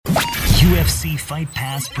UFC Fight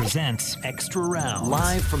Pass presents Extra Rounds.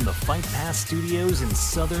 Live from the Fight Pass studios in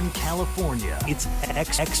Southern California, it's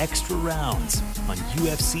Extra Rounds on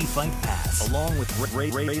UFC Fight Pass. Along with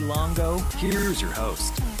Ray Longo, here's your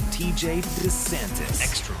host, TJ DeSantis.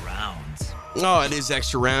 Extra Rounds. Oh, it is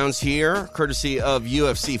Extra Rounds here, courtesy of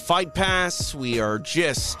UFC Fight Pass. We are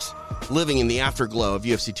just living in the afterglow of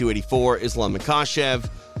UFC 284. Islam Makhachev,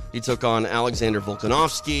 he took on Alexander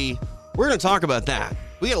Volkanovski. We're going to talk about that.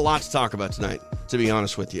 We got a lot to talk about tonight, to be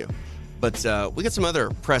honest with you. But we got some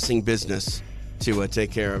other pressing business to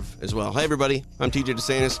take care of as well. Hey, everybody. I'm TJ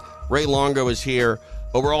DeSantis. Ray Longo is here.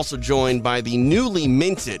 But we're also joined by the newly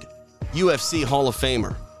minted UFC Hall of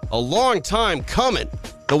Famer. A long time coming.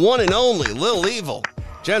 The one and only Lil Evil.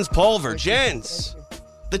 Jens Pulver. Jens,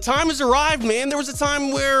 the time has arrived, man. There was a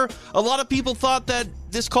time where a lot of people thought that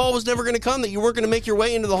this call was never going to come, that you weren't going to make your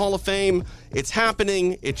way into the Hall of Fame. It's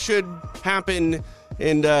happening. It should happen.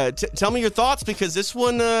 And tell me your thoughts, because this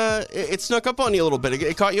one, it snuck up on you a little bit.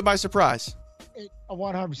 It caught you by surprise.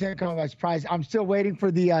 100% caught me by surprise. I'm still waiting for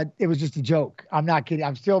the, it was just a joke. I'm not kidding.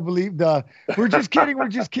 I'm still believe we're just kidding. We're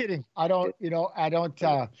just kidding. It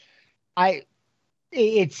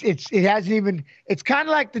hasn't even, it's kind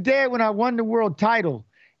of like the day when I won the world title.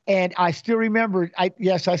 And I still remember, I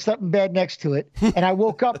slept in bed next to it. And I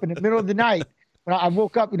woke up in the middle of the night. When I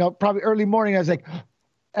woke up, probably early morning, I was like,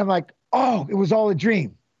 oh, it was all a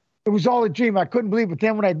dream. It was all a dream. I couldn't believe it. But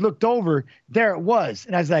then when I looked over, there it was.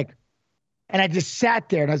 And I was like, and I just sat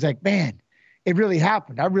there and I was like, man, it really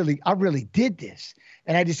happened. I really did this.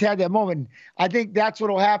 And I just had that moment. I think that's what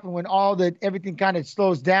will happen when everything kind of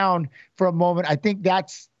slows down for a moment. I think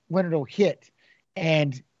that's when it'll hit.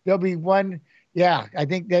 And there'll be one, I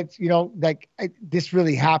think that's, this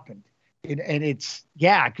really happened. And it's,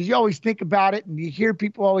 because you always think about it and you hear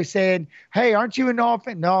people always saying, hey, aren't you an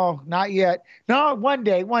orphan? No, not yet. No, one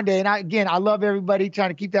day. And I love everybody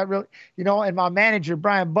trying to keep that real, and my manager,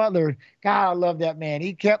 Brian Butler, God, I love that man.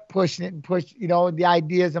 He kept pushing it and the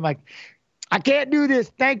ideas. I'm like, I can't do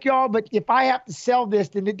this. Thank y'all. But if I have to sell this,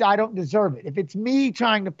 then I don't deserve it. If it's me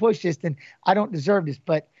trying to push this, then I don't deserve this.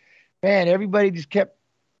 But man, everybody just kept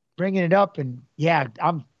bringing it up. And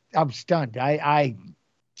I'm stunned.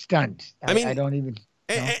 Stunned. I mean, I don't even.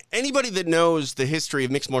 Anybody that knows the history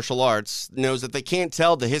of mixed martial arts knows that they can't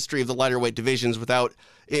tell the history of the lighter weight divisions without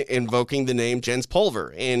invoking the name Jens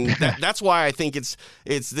Pulver, and that's why I think it's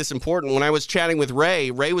this important. When I was chatting with Ray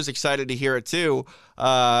was excited to hear it too.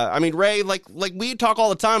 Ray, like we talk all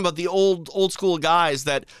the time about the old school guys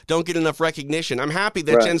that don't get enough recognition. I'm happy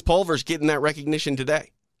that Jens Pulver's getting that recognition today.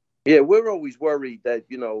 Yeah, we're always worried that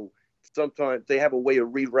sometimes they have a way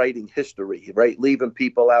of rewriting history, right? Leaving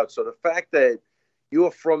people out. So the fact that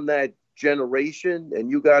you're from that generation and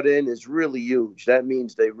you got in is really huge. That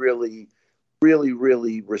means they really, really,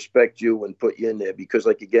 really respect you and put you in there because,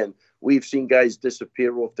 again, we've seen guys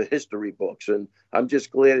disappear off the history books. And I'm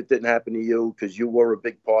just glad it didn't happen to you because you were a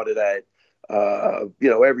big part of that.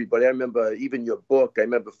 Everybody. I remember even your book, I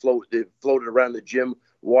remember floated around the gym.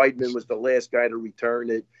 Weidman was the last guy to return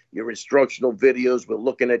it. Your instructional videos, we're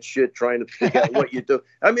looking at shit, trying to figure out what you do.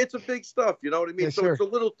 I mean, it's a big stuff, you know what I mean? Yes, so sir. it's the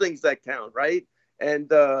little things that count, right?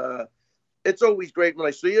 And it's always great when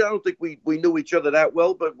I see you. I don't think we knew each other that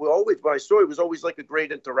well, but when I saw it was always like a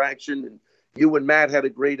great interaction. And you and Matt had a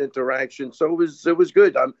great interaction. So it was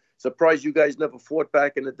good. I'm surprised you guys never fought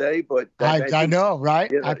back in the day, but I know,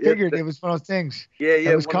 right? I figured it was one of those things. Yeah,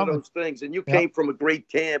 it was one of those things. And you came from a great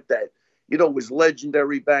camp that was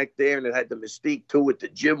legendary back there, and it had the mystique to it, the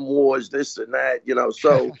gym wars, this and that,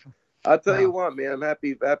 So I'll tell you what, man, I'm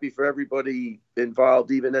happy for everybody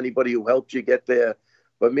involved, even anybody who helped you get there.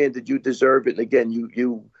 But man, did you deserve it? And again,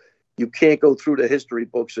 you can't go through the history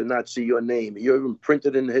books and not see your name. You're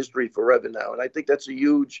imprinted in history forever now, and I think that's a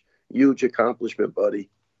huge, huge accomplishment, buddy.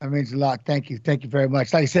 That means a lot. Thank you. Thank you very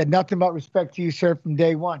much. Like I said, nothing but respect to you, sir, from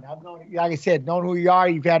day one. I've known, like I said, known who you are.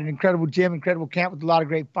 You've had an incredible gym, incredible camp with a lot of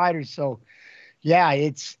great fighters. So,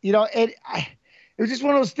 it's, it was just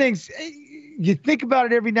one of those things. You think about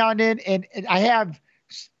it every now and then. And I'm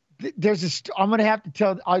going to have to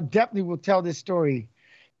tell, I definitely will tell this story.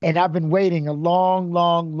 And I've been waiting a long,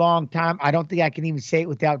 long, long time. I don't think I can even say it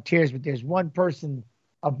without tears, but there's one person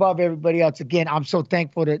above everybody else. Again, I'm so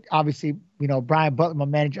thankful that obviously, Brian Butler, my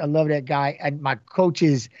manager, I love that guy, and my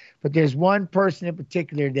coaches, but there's one person in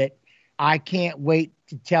particular that I can't wait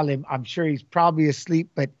to tell him. I'm sure he's probably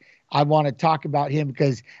asleep, but I want to talk about him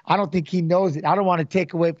because I don't think he knows it. I don't want to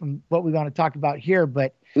take away from what we're going to talk about here,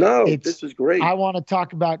 but this is great. I want to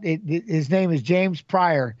talk about it. His name is James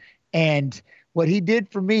Pryor. And what he did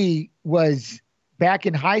for me was back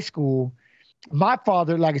in high school, my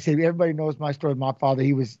father, like I said, everybody knows my story. My father,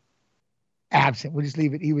 he was absent. We'll just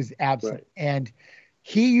leave it. He was absent. Right. And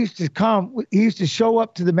he used to show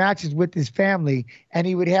up to the matches with his family, and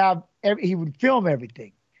he would film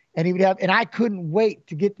everything. And I couldn't wait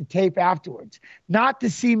to get the tape afterwards, not to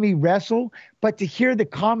see me wrestle, but to hear the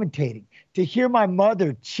commentating, to hear my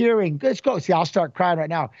mother cheering. Let's go. See, I'll start crying right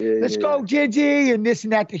now. Let's go, Gigi, and this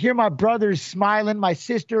and that, to hear my brothers smiling, my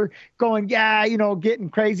sister going, yeah, getting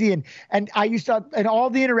crazy. And I used to, and all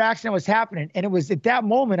the interaction that was happening. And it was at that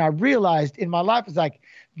moment I realized in my life, it's like,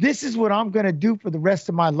 this is what I'm going to do for the rest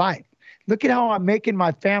of my life. Look at how I'm making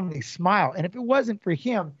my family smile. And if it wasn't for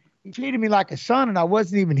him, he treated me like a son, and I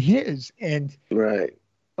wasn't even his. And right.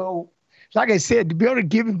 So, like I said, to be able to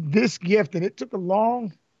give him this gift, and it took a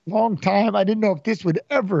long, long time. I didn't know if this would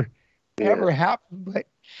ever happen, but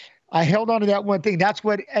I held on to that one thing. That's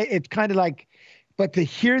what it's kind of like. But to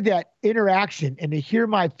hear that interaction and to hear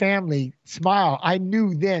my family smile, I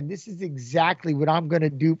knew then this is exactly what I'm going to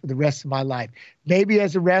do for the rest of my life. Maybe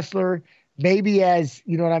as a wrestler, maybe as,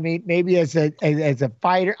 you know what I mean? Maybe as a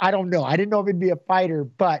fighter. I don't know. I didn't know if it'd be a fighter,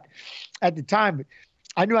 but at the time,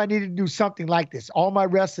 I knew I needed to do something like this. All my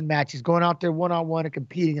wrestling matches, going out there one-on-one and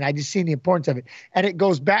competing, and I just seen the importance of it. And it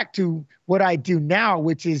goes back to what I do now,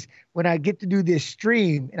 which is when I get to do this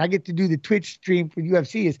stream, and I get to do the Twitch stream for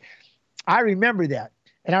UFC, is I remember that.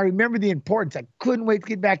 And I remember the importance. I couldn't wait to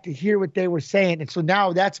get back to hear what they were saying. And so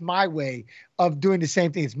now that's my way of doing the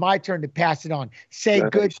same thing. It's my turn to pass it on. Say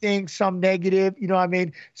good things, some negative, you know what I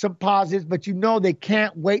mean? Some positives, but they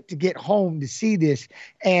can't wait to get home to see this.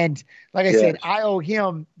 And like I said, I owe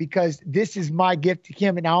him because this is my gift to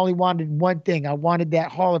him. And I only wanted one thing. I wanted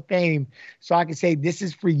that Hall of Fame so I could say, this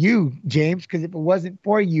is for you, James, because if it wasn't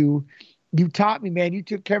for you, you taught me, man. You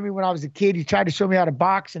took care of me when I was a kid. You tried to show me how to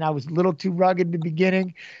box, and I was a little too rugged in the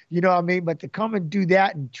beginning. You know what I mean? But to come and do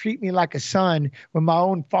that and treat me like a son when my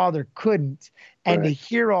own father couldn't, and to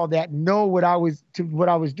hear all that, know what I was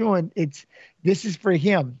doing, this is for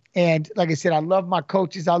him. And like I said, I love my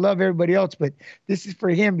coaches. I love everybody else, but this is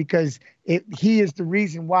for him because he is the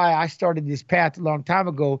reason why I started this path a long time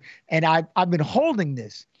ago. And I've been holding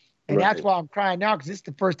this. And that's why I'm crying now, because it's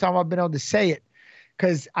the first time I've been able to say it,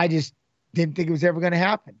 because I just didn't think it was ever going to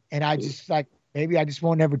happen. And I just maybe I just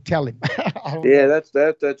won't ever tell him.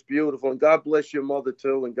 That's beautiful. And God bless your mother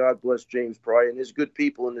too. And God bless James Pryor. And there's good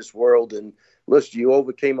people in this world. And listen, you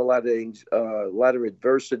overcame a lot of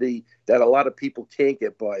adversity that a lot of people can't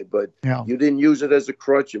get by, but you didn't use it as a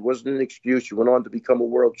crutch. It wasn't an excuse. You went on to become a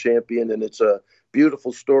world champion. And it's a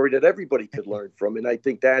beautiful story that everybody could learn from. And I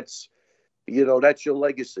think that's your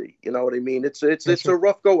legacy. You know what I mean? It's a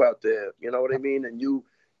rough go out there. You know what I mean? And you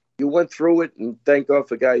went through it, and thank God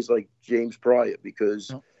for guys like James Pryor,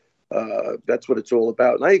 because that's what it's all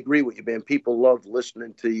about. And I agree with you, man. People love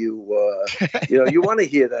listening to you. You want to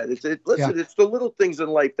hear that. It's the little things in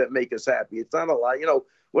life that make us happy. It's not a lot.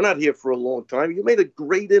 We're not here for a long time. You made a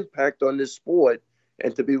great impact on this sport,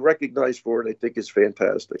 and to be recognized for it, I think is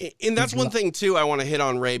fantastic. And that's one thing, too, I want to hit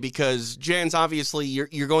on, Ray, because, Jens, obviously,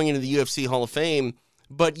 you're going into the UFC Hall of Fame,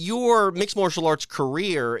 but your mixed martial arts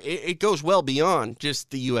career, it goes well beyond just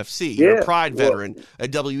the UFC. You're a Pride veteran, a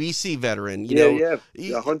WEC veteran.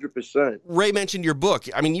 100%. Ray mentioned your book.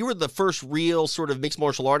 I mean, you were the first real sort of mixed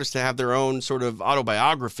martial artist to have their own sort of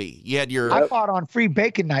autobiography. You had your... I fought on Free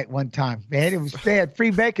Bacon Night one time, man. They had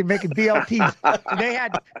free bacon making BLTs. They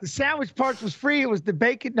had the sandwich parts was free. It was the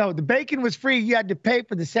bacon. No, the bacon was free. You had to pay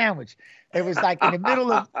for the sandwich. It was like in the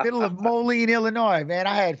middle of Moline, Illinois, man.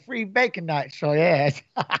 I had Free Bacon Night, so yeah.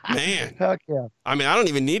 Man. Heck yeah. I mean, I don't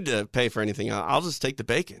even need to pay for anything. I'll just take the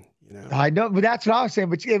bacon. I know, but that's what I was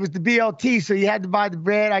saying. But it was the BLT, so you had to buy the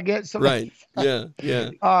bread, I guess. Right. Yeah.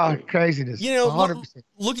 Oh, craziness. 100%.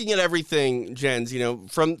 Looking at everything, Jens,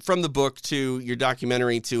 from the book to your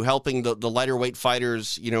documentary to helping the lighter weight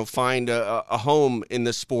fighters, find a home in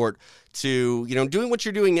this sport, to, doing what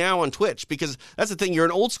you're doing now on Twitch, because that's the thing. You're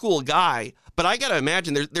an old school guy, but I got to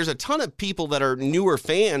imagine there's a ton of people that are newer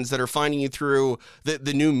fans that are finding you through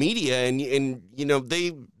the new media, and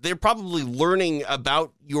they're probably learning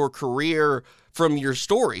about your career from your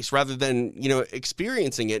stories rather than,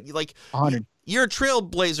 experiencing it. Like, you're a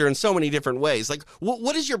trailblazer in so many different ways. Like,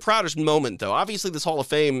 what is your proudest moment, though? Obviously, this Hall of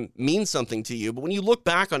Fame means something to you, but when you look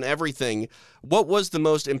back on everything, what was the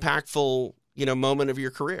most impactful, moment of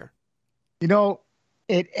your career? I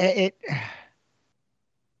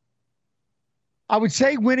would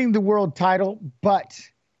say winning the world title, but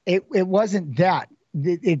it wasn't that.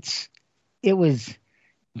 It was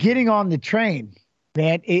getting on the train,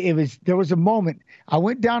 man. There was a moment. I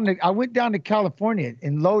went down to California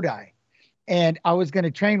in Lodi, and I was going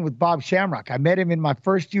to train with Bob Shamrock. I met him in my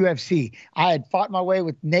first UFC. I had fought my way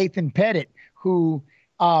with Nathan Pettit, who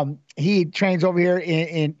he trains over here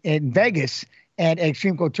in Vegas and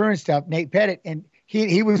Extreme Couture and stuff, Nate Pettit. And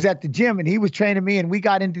he was at the gym and he was training me, and we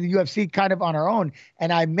got into the UFC kind of on our own.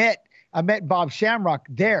 And I met Bob Shamrock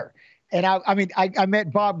there. And I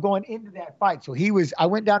met Bob going into that fight. So I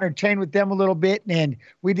went down there and trained with them a little bit, and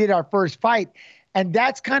we did our first fight. And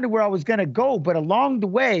that's kind of where I was going to go. But along the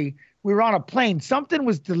way, we were on a plane. Something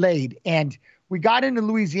was delayed, and we got into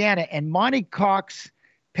Louisiana, and Monty Cox,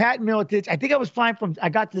 Pat Miletich, I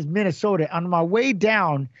got to Minnesota on my way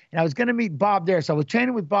down, and I was going to meet Bob there. So I was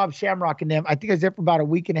training with Bob Shamrock and them. I think I was there for about a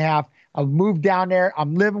week and a half. I moved down there.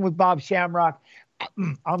 I'm living with Bob Shamrock.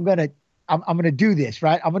 I'm going to do this,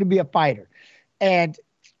 right? I'm going to be a fighter. And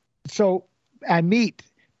so I meet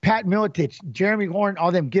Pat Miletich, Jeremy Horn,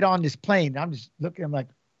 all them get on this plane. And I'm just looking, I'm like,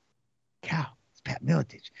 cow, it's Pat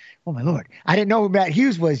Miletich. Oh my Lord. I didn't know who Matt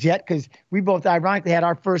Hughes was yet, because we both ironically had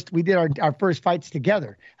our first fights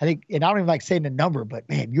together. I think, and I don't even like saying the number, but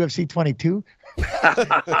man, UFC 22.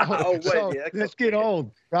 So let's get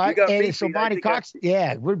old, right? And so Monty Cox,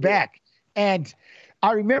 we're back. And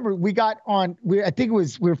I remember we got on, we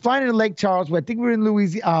were flying into Lake Charles. I think we were in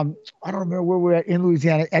Louisiana. I don't remember where we were at in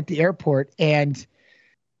Louisiana at the airport, and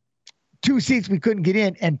 2 seats we couldn't get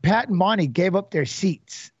in. And Pat and Monty gave up their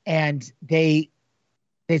seats, and they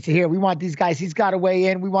said, here, we want these guys. He's got a way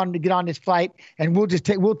in. We want him to get on this flight, and we'll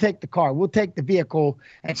take the car. We'll take the vehicle.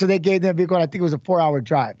 And so they gave them a vehicle. I think it was a 4-hour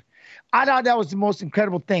drive. I thought that was the most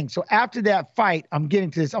incredible thing. So after that fight, I'm getting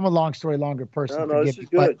to this. I'm a long story longer person. No, this is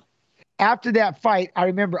good. After that fight, I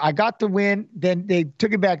remember I got the win. Then they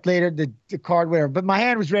took it back later, the card, whatever. But my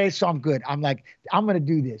hand was raised, so I'm good. I'm like, I'm going to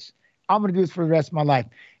do this. I'm going to do this for the rest of my life.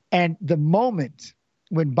 And the moment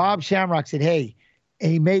when Bob Shamrock said, hey,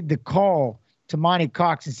 and he made the call to Monty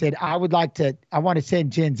Cox and said, I want to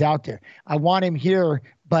send Jens out there. I want him here,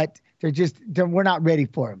 but we're not ready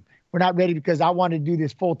for him. We're not ready because I want to do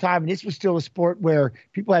this full time. And this was still a sport where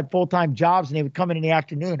people had full-time jobs and they would come in the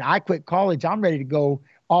afternoon. I quit college. I'm ready to go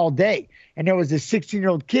all day. And there was a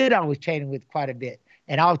 16-year-old kid I was training with quite a bit.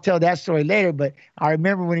 And I'll tell that story later. But I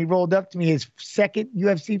remember when he rolled up to me, his first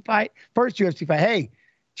UFC fight. Hey,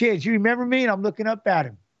 Jens, you remember me? And I'm looking up at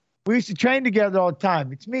him. We used to train together all the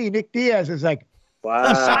time. It's me, Nick Diaz. It's like,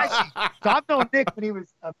 wow. So I've known Nick when he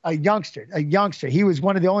was a youngster. He was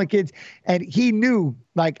one of the only kids. And he knew,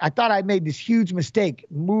 like, I thought I made this huge mistake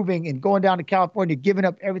moving and going down to California, giving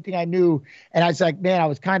up everything I knew. And I was like, man, I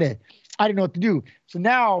didn't know what to do. So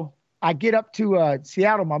now I get up to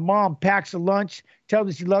Seattle. My mom packs a lunch, tells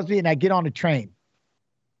me she loves me, and I get on the train.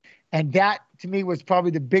 And that, to me, was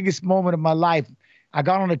probably the biggest moment of my life. I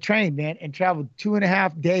got on a train, man, and traveled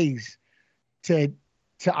 2.5 days to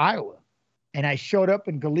Iowa. And I showed up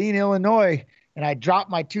in Galena, Illinois, and I dropped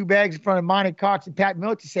my 2 bags in front of Monty Cox, and Pat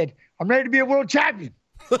Miletich said, I'm ready to be a world champion.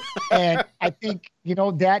 And I think,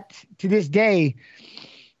 that to this day,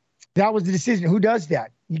 that was the decision. Who does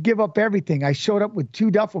that? You give up everything. I showed up with 2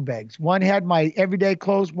 duffel bags. One had my everyday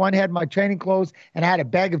clothes. One had my training clothes. And I had a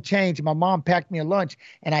bag of change. And my mom packed me a lunch.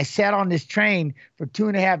 And I sat on this train for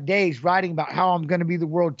 2.5 days writing about how I'm going to be the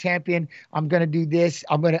world champion. I'm going to do this.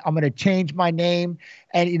 I'm going to change my name.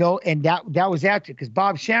 And, and that was after. Because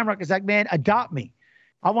Bob Shamrock is like, man, adopt me.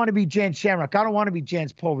 I want to be Jens Shamrock. I don't want to be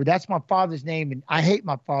Jens Pulver. That's my father's name, and I hate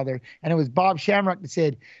my father. And it was Bob Shamrock that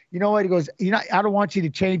said, you know what? He goes, I don't want you to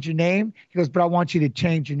change your name. He goes, but I want you to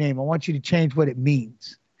change your name. I want you to change what it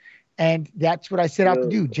means. And that's what I set out to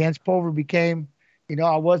do. Jens Pulver became,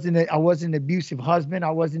 I wasn't an abusive husband.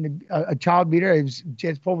 I wasn't a child beater.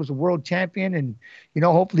 Jens Pulver was a world champion and,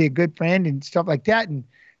 hopefully a good friend and stuff like that. And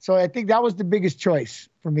so I think that was the biggest choice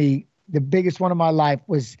for me. The biggest one of my life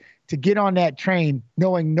was to get on that train,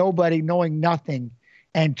 knowing nobody, knowing nothing,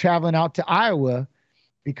 and traveling out to Iowa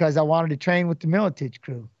because I wanted to train with the Miletich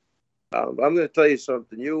crew. I'm going to tell you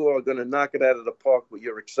something. You are going to knock it out of the park with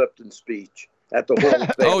your acceptance speech at the Hall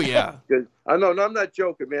of Fame. Oh, yeah. I'm not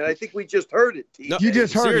joking, man. I think we just heard it. No, you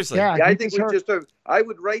just heard seriously. it. Yeah, I think we just heard it. I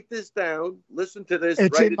would write this down, listen to this.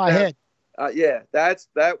 It's write in it my down. head.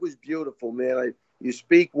 That was beautiful, man. You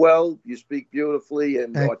speak well, you speak beautifully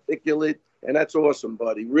and articulate. And that's awesome,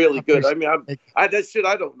 buddy. Really good. I mean, that shit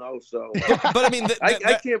I don't know. So, but I mean,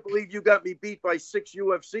 I can't believe you got me beat by 6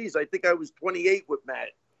 UFCs. I think I was 28 with Matt.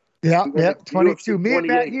 Yeah, 22. Me and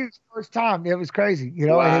Matt 28. Hughes first time. It was crazy,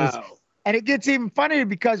 Wow. And it gets even funnier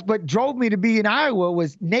because what drove me to be in Iowa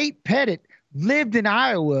was Nate Pettit lived in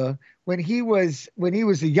Iowa when he was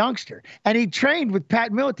a youngster, and he trained with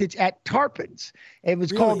Pat Miletich at Tarpons. It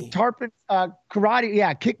was called Tarpons Karate,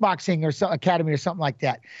 kickboxing or academy or something like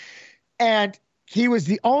that. And he was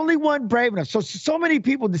the only one brave enough. So many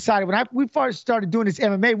people decided when we first started doing this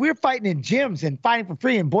MMA, we were fighting in gyms and fighting for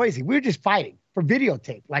free in Boise. We were just fighting. for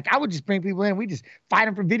videotape. Like I would just bring people in. We just fight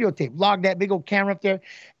them for videotape, log that big old camera up there.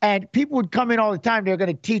 And people would come in all the time. They're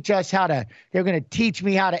going to teach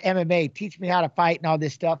me how to MMA, teach me how to fight and all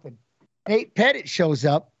this stuff. And Nate Pettit shows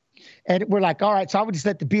up. And we're like, all right, so I would just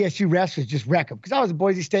let the BSU wrestlers just wreck him because I was a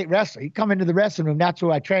Boise State wrestler. He'd come into the wrestling room. That's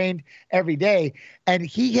where I trained every day. And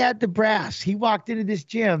he had the brass. He walked into this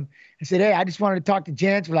gym and said, hey, I just wanted to talk to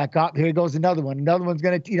Jens. We're like, oh, here goes another one. Another one's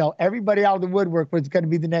going to, everybody out of the woodwork was going to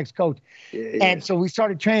be the next coach. Yeah. And so we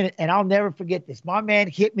started training. And I'll never forget this. My man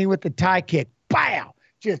hit me with the tie kick. Bow!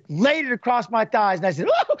 Just laid it across my thighs. And I said,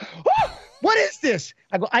 oh! What is this?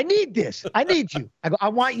 I go, I need this. I need you. I go, I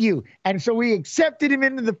want you. And so we accepted him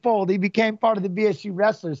into the fold. He became part of the BSU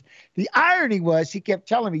wrestlers. The irony was he kept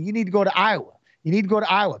telling me, you need to go to Iowa. You need to go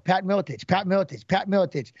to Iowa. Pat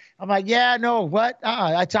Miletich. I'm like, yeah, no, what?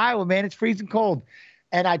 That's Iowa, man. It's freezing cold.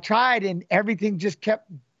 And I tried, and everything just kept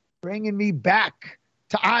bringing me back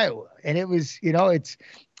to Iowa. And it was, and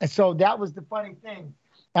so that was the funny thing.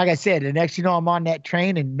 Like I said, the next, I'm on that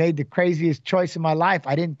train and made the craziest choice of my life.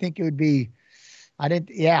 I didn't think it would be,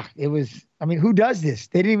 it was, who does this?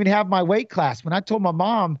 They didn't even have my weight class. When I told my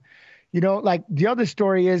mom, like the other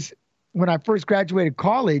story is when I first graduated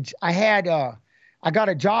college, I got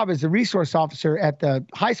a job as a resource officer at the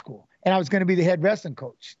high school, and I was going to be the head wrestling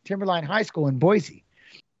coach, Timberline High School in Boise.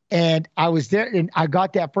 And I was there and I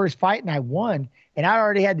got that first fight and I won, and I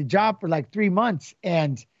already had the job for like 3 months.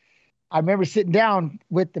 And I remember sitting down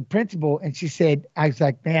with the principal and she said, I was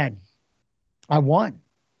like, man, I won.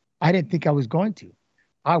 I didn't think I was going to.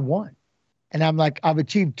 I won. And I'm like, I've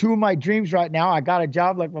achieved 2 of my dreams right now. I got a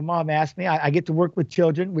job like my mom asked me. I get to work with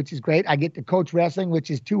children, which is great. I get to coach wrestling,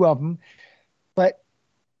 which is 2 of them. But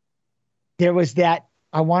there was that,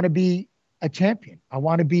 I want to be a champion. I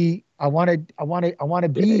want to be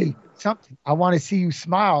something. I want to see you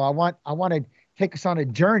smile. I want to take us on a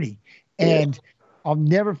journey. And I'll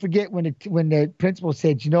never forget when the principal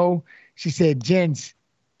said, she said, Jens,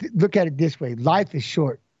 look at it this way. Life is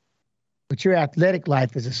short, but your athletic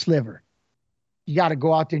life is a sliver. You got to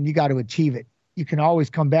go out there and you got to achieve it. You can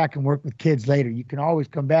always come back and work with kids later. You can always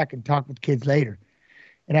come back and talk with kids later.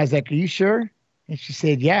 And I was like, are you sure? And she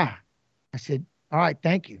said, yeah. I said, all right,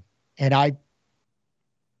 thank you. And I,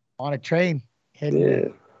 on a train,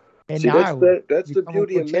 heading See, that's the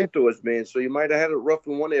beauty of mentors, man. So you might have had it rough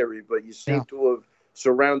in one area, but you seem to have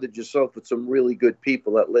surrounded yourself with some really good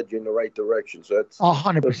people that led you in the right direction. So that's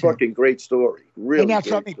 100%. A fucking great story. Really, and that's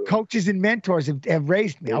what coaches and mentors have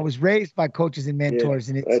raised me. Yeah. I was raised by coaches and mentors,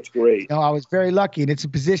 and that's great. I was very lucky, and it's a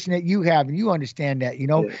position that you have, and you understand that.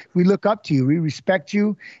 We look up to you, we respect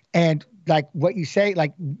you, and like what you say,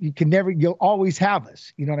 like you'll always have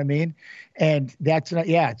us. You know what I mean? And that's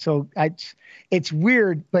So it's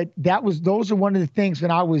weird, but those are one of the things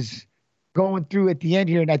when I was going through at the end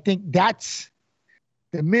here, and I think that's.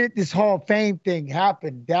 The minute this Hall of Fame thing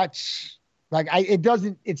happened, that's like,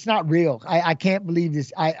 it's not real. I can't believe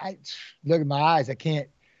this. I look at my eyes. I can't.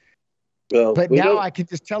 Well, but now I can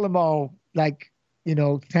just tell them all, like,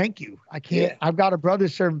 thank you. I can't, I've got a brother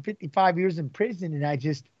serving 55 years in prison. And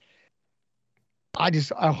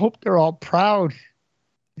I hope they're all proud.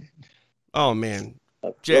 Oh man.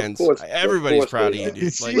 Jens, everybody's proud of you,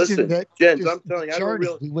 dude. Listen, Jens, I'm telling you,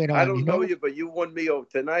 I don't know you, but you won me over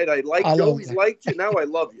tonight. I always liked you. Now I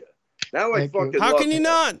love you. Now I fucking love you. How can you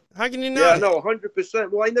not? Yeah, no,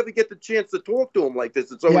 100%. Well, I never get the chance to talk to him like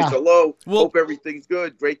this. It's always hello. Hope everything's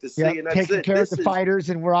good. Great to see you. And that's taking care of the fighters,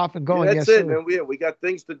 and we're off and going. Yeah, that's it, man. We got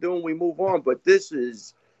things to do, and we move on. But this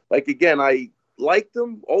is, like, again, I liked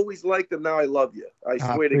them, always liked them. Now I love you. I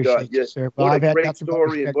swear to God. What a great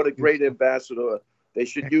story, and what a great ambassador. They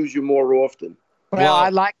should use you more often.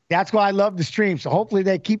 Well, that's why I love the stream. So hopefully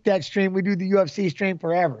they keep that stream. We do the UFC stream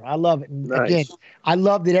forever. I love it. And again, I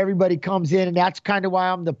love that everybody comes in, and that's kind of why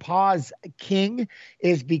I'm the pause king,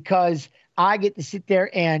 is because I get to sit there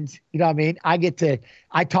and,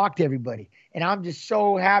 I talk to everybody, and I'm just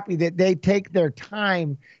so happy that they take their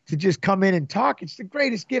time to just come in and talk. It's the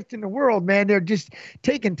greatest gift in the world, man. They're just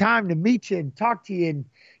taking time to meet you and talk to you. And,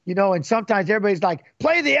 and sometimes everybody's like,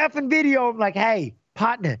 play the effing video. I'm like, hey,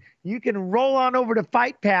 partner, you can roll on over to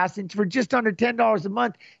Fight Pass, and for just under $10 a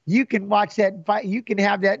month, you can watch that fight. You can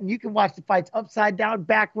have that, and you can watch the fights upside down,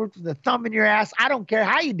 backwards, with a thumb in your ass. I don't care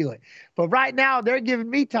how you do it. But right now, they're giving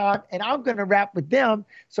me time, and I'm going to rap with them.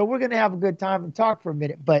 So we're going to have a good time and talk for a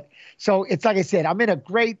minute. But so it's like I said, I'm in a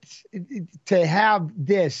great to have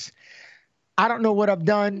this. I don't know what I've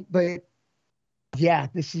done, but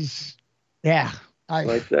this is, I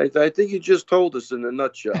think you just told us in a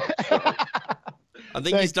nutshell. So. I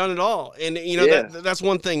think he's done it all. And, that's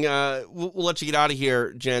one thing. We'll let you get out of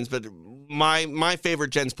here, Jens, but my favorite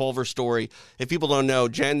Jens Pulver story. If people don't know,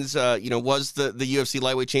 Jens, was the UFC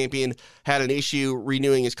lightweight champion. Had an issue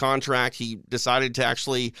renewing his contract. He decided to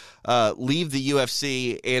actually leave the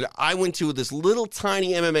UFC, and I went to this little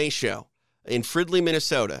tiny MMA show in Fridley,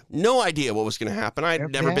 Minnesota. No idea what was going to happen. I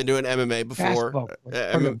had never been to an MMA before.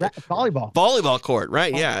 Volleyball court,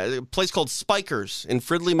 right? Yeah, a place called Spikers in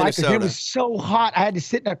Fridley, Minnesota. It was so hot. I had to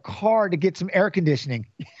sit in a car to get some air conditioning.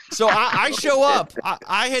 So I show up.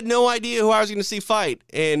 I had no idea who I was going to see fight.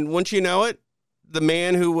 And once you know it, the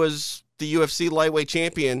man who was the UFC lightweight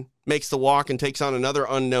champion makes the walk and takes on another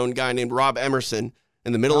unknown guy named Rob Emerson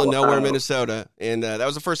in the middle of nowhere, Minnesota. And that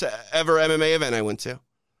was the first ever MMA event I went to.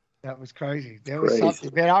 That was crazy. That was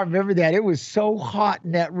something, man. I remember that. It was so hot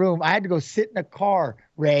in that room. I had to go sit in a car,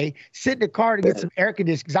 Ray, sit in a car to get some air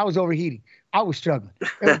conditioning because I was overheating. I was struggling. It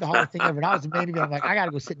was the hardest thing ever. And I was the main event. I'm like, I got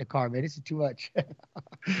to go sit in the car, man. This is too much.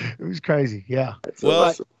 It was crazy. Yeah. Well,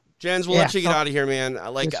 awesome. Jens, we'll let you get out of here, man.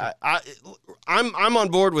 I'm on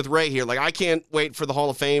board with Ray here. Like, I can't wait for the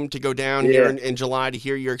Hall of Fame to go down here in July to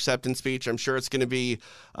hear your acceptance speech. I'm sure it's going to be,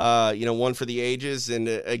 one for the ages. And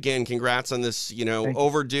again, congrats on this,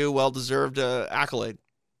 overdue, well-deserved accolade.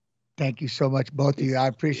 Thank you so much, both of you. I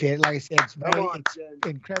appreciate it. Like I said, it's very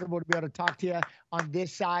incredible to be able to talk to you on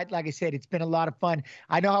this side. Like I said, it's been a lot of fun.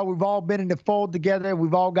 I know how we've all been in the fold together.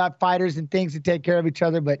 We've all got fighters and things to take care of each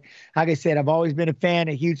other. But like I said, I've always been a fan,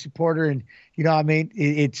 a huge supporter. And,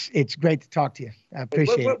 it's great to talk to you. I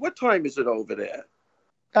appreciate it. What time is it over there?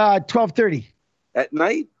 12:30. At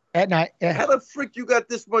night? At night, yeah. How the frick you got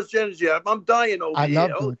this much energy? I'm dying over here. I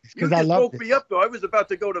love it because I love it. You just woke me up, though. I was about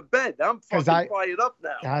to go to bed. I'm fucking fired up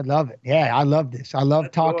now. I love it. Yeah, I love this. I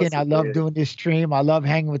love talking. Awesome, I love doing this stream. I love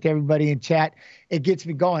hanging with everybody in chat. It gets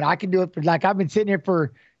me going. I can do it for, I've been sitting here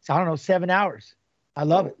for, 7 hours. I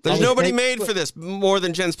love it. There's nobody made for this more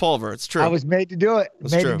than Jens Pulver. It's true. I was made to do it.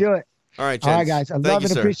 To do it. All right, Jens. All right, guys. I love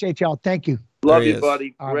and appreciate y'all. Thank you. Love you,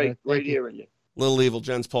 buddy. Great hearing you. Little Evil,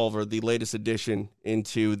 Jens Pulver, the latest addition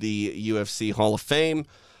into the UFC Hall of Fame.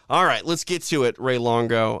 All right, let's get to it, Ray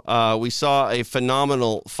Longo. We saw a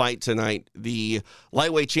phenomenal fight tonight. The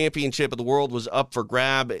lightweight championship of the world was up for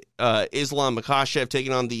grab. Islam Makhachev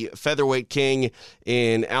taking on the featherweight king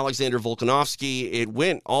in Alexander Volkanovski. It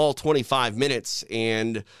went all 25 minutes,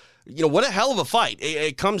 and what a hell of a fight.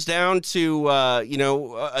 It comes down to,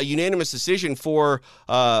 a unanimous decision for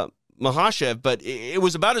Makhachev, but it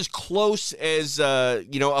was about as close as a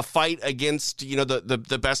fight against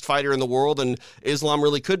the best fighter in the world, and Islam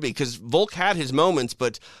really could be, because Volk had his moments,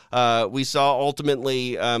 but we saw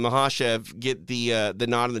ultimately Makhachev get the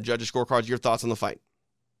nod on the judges' scorecards. Your thoughts on the fight?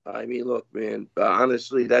 I mean, look, man.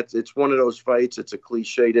 Honestly, it's one of those fights. It's a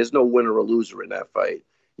cliche. There's no winner or loser in that fight.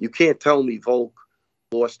 You can't tell me Volk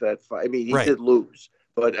lost that fight. I mean, he did lose,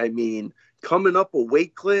 but I mean, coming up a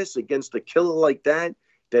weight class against a killer like that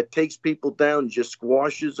takes people down, just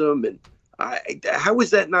squashes them. And how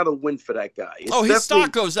is that not a win for that guy? His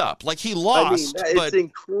stock goes up. Like, he lost. It's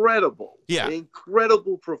incredible. Yeah.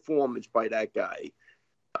 Incredible performance by that guy.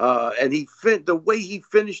 And the way he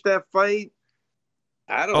finished that fight,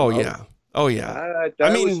 I don't know. Oh, yeah.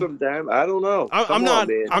 Was some damn, I don't know. I'm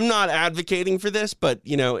not advocating for this, but,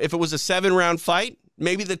 if it was a 7-round fight,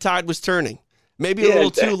 maybe the tide was turning. Maybe a little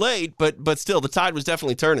too late, but still, the tide was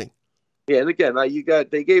definitely turning. Yeah, and again,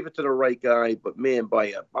 they gave it to the right guy, but man,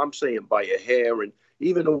 I'm saying by a hair, and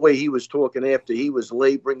even the way he was talking after he was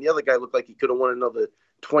laboring, the other guy looked like he could have won another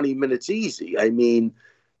 20 minutes easy. I mean,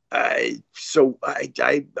 I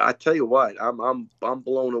tell you what, I'm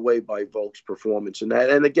blown away by Volk's performance, and that,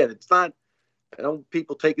 and again, it's not. I don't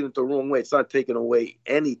people taking it the wrong way. It's not taking away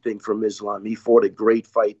anything from Islam. He fought a great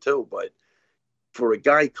fight too, but for a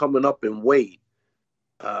guy coming up in weight,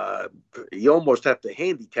 you almost have to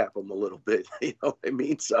handicap him a little bit. You know what I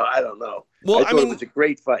mean? So I don't know. Well, I mean, it was a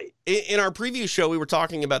great fight. In our preview show, we were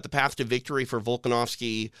talking about the path to victory for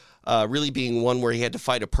Volkanovski really being one where he had to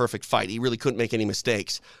fight a perfect fight. He really couldn't make any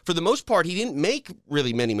mistakes. For the most part, he didn't make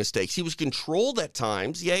really many mistakes. He was controlled at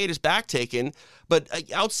times. Yeah, he had his back taken. But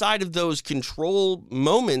outside of those control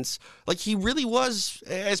moments, like, he really was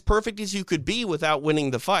as perfect as you could be without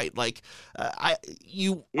winning the fight. Like,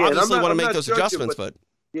 you obviously want to make those adjustments, but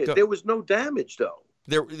yeah, there was no damage, though.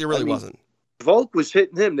 There really wasn't. Volk was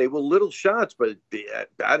hitting him. They were little shots, but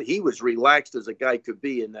he was relaxed as a guy could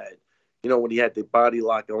be in that, when he had the body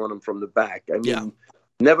lock on him from the back. I mean,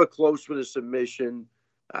 never close with a submission.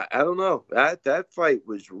 I don't know. That fight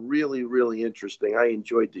was really, really interesting. I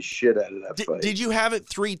enjoyed the shit out of that fight. Did you have it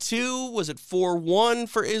 3-2? Was it 4-1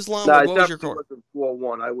 for Islam? No, what was your score? It wasn't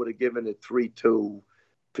 4-1. I would have given it 3-2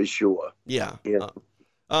 for sure. Yeah.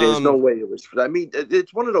 There's no way it was. I mean,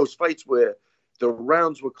 it's one of those fights where the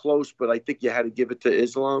rounds were close, but I think you had to give it to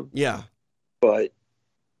Islam. Yeah. But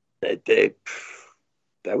that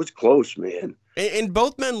was close, man. And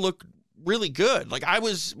both men look really good. Like I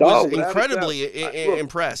was incredibly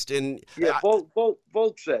impressed. And yeah,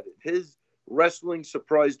 Volk said it. His wrestling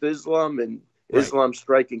surprised Islam, and Right. Islam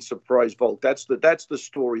striking surprised Volk. That's the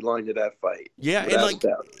storyline of that fight. Yeah, and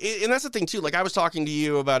and that's the thing too. Like I was talking to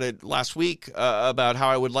you about it last week about how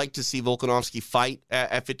I would like to see Volkanovski fight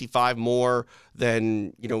at 55 more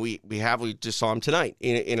than we just saw him tonight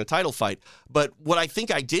in a title fight. But what I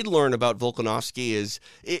think I did learn about Volkanovski is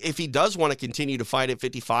if he does want to continue to fight at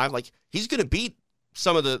 55, like he's going to beat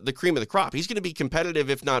some of the cream of the crop. He's going to be competitive,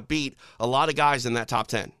 if not beat a lot of guys in that top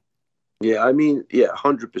 10. Yeah, I mean,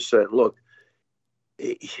 100%. Look.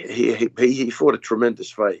 He fought a tremendous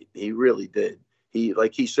fight. He really did.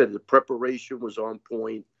 Like he said, the preparation was on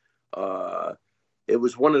point. It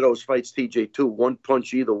was one of those fights, TJ, too. One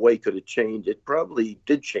punch either way could have changed. It probably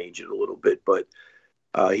did change it a little bit, but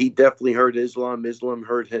he definitely hurt Islam. Islam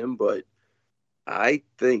hurt him, but I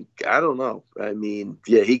don't know. I mean,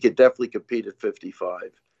 yeah, he could definitely compete at 55.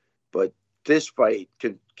 But this fight,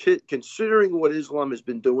 considering what Islam has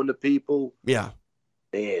been doing to people,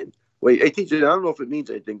 and wait, I think I don't know if it means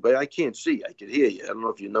anything, but I can't see. I can hear you. I don't know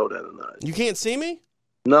if you know that or not. You can't see me?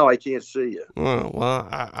 No, I can't see you. Oh, well,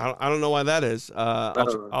 I don't know why that is. I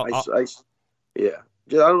don't know. I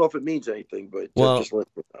don't know if it means anything, but just let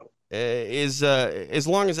me know. As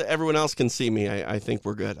long as everyone else can see me, I think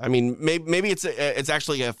we're good. I mean, maybe it's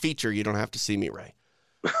actually a feature. You don't have to see me, Ray.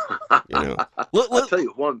 I'll tell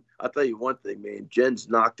you one thing, man. Jens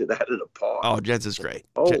knocked it out of the park. Oh, Jens is great.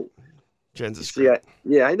 Jens is great.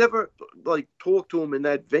 I never talked to him in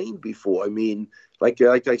that vein before. I mean, like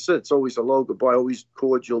I said, it's always hello, goodbye, always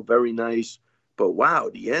cordial, very nice. But wow,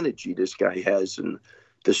 the energy this guy has and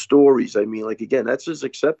the stories. I mean, again, that's his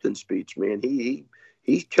acceptance speech, man. He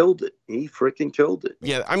killed it. He freaking killed it.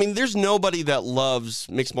 Yeah, I mean, there's nobody that loves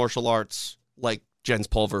mixed martial arts like Jens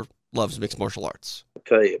Pulver loves mixed martial arts. I'll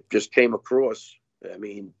tell you, just came across. I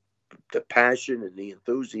mean, the passion and the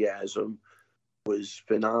enthusiasm was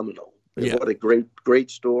phenomenal. Yeah. What a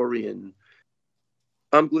great story, and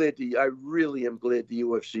I really am glad the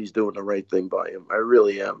UFC is doing the right thing by him. I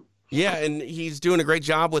really am. Yeah, and he's doing a great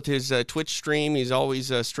job with his Twitch stream. He's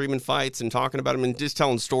always streaming fights and talking about them and just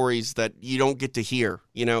telling stories that you don't get to hear,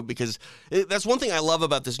 because that's one thing I love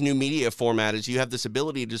about this new media format is you have this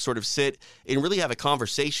ability to sort of sit and really have a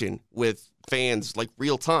conversation with fans like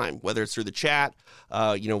real time, whether it's through the chat.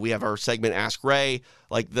 We have our segment Ask Ray,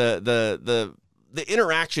 like the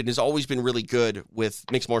interaction has always been really good with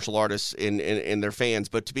mixed martial artists and their fans,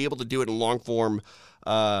 but to be able to do it in long form,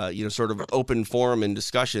 sort of open forum and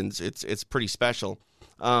discussions, it's pretty special.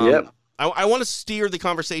 I want to steer the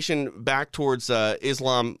conversation back towards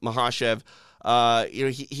Islam Makhachev.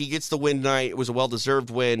 He gets the win tonight. It was a well-deserved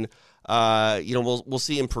win. We'll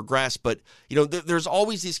see him progress, but there's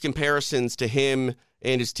always these comparisons to him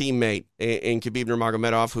and his teammate in Khabib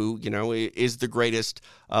Nurmagomedov, who is the greatest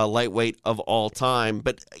lightweight of all time.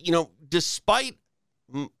 But despite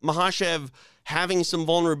Makhachev having some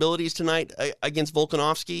vulnerabilities tonight against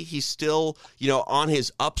Volkanovski, he's still on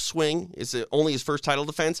his upswing. It's only his first title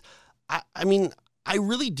defense. I mean, I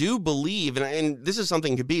really do believe, and this is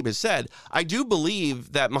something Khabib has said, I do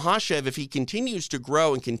believe that Makhachev, if he continues to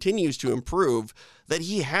grow and continues to improve, that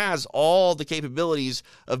he has all the capabilities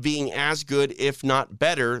of being as good, if not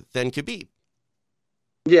better, than Khabib.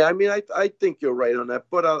 Yeah, I mean, I think you're right on that.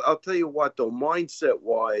 But I'll tell you what, though,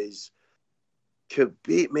 mindset-wise,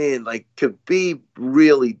 Khabib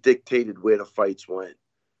really dictated where the fights went.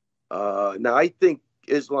 Now, I think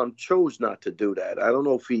Islam chose not to do that. I don't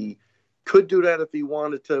know if he could do that if he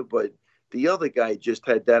wanted to, but the other guy just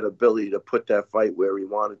had that ability to put that fight where he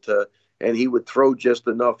wanted to, and he would throw just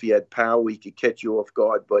enough. He had power, he could catch you off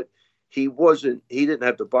guard, but he didn't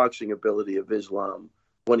have the boxing ability of Islam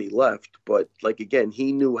when he left. But again,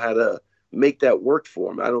 he knew how to make that work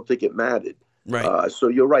for him. I don't think it mattered. Right. So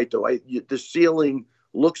you're right, though. The ceiling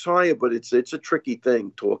looks higher, but it's a tricky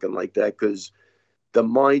thing talking like that because the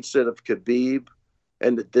mindset of Khabib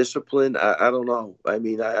and the discipline, I don't know. I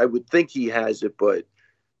mean, I would think he has it, but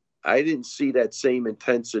I didn't see that same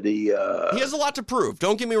intensity. He has a lot to prove.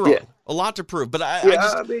 Don't get me wrong. Yeah. A lot to prove. But I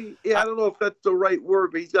don't know if that's the right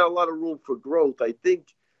word, but he's got a lot of room for growth. I think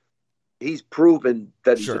he's proven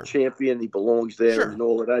that he's a champion. He belongs there and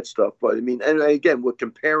all of that stuff. But, I mean, and again, we're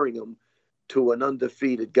comparing him to an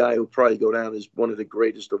undefeated guy who'll probably go down as one of the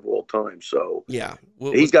greatest of all time. So yeah,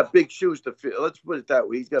 he's got big shoes to fill. Let's put it that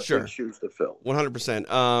way. He's got Sure. big shoes to fill. 100%.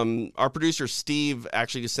 Our producer Steve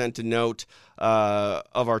actually just sent a note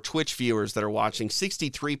of our Twitch viewers that are watching.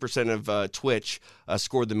 63% of Twitch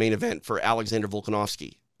scored the main event for Alexander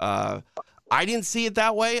Volkanovski. I didn't see it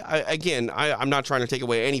that way. I'm not trying to take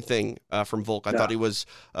away anything from Volk. I thought he was,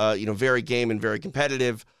 very game and very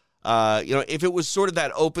competitive. If it was sort of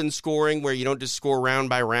that open scoring where you don't just score round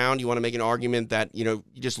by round, you want to make an argument that, you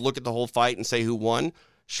just look at the whole fight and say who won.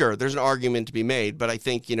 Sure, there's an argument to be made, but I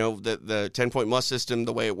think, the 10-point must system,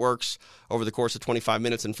 the way it works over the course of 25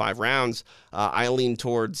 minutes and 5 rounds, I lean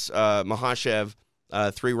towards Makhachev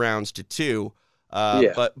 3 rounds to 2.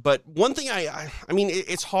 But one thing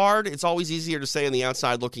it's hard. It's always easier to say on the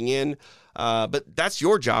outside looking in. But that's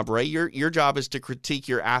your job, Ray. Your job is to critique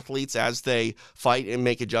your athletes as they fight and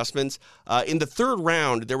make adjustments. In the 3rd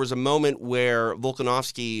round, there was a moment where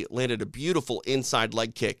Volkanovski landed a beautiful inside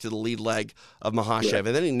leg kick to the lead leg of Makhachev,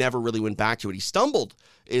 and then he never really went back to it. He stumbled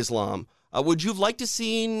Islam. Would you like to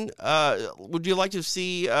see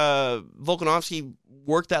Volkanovski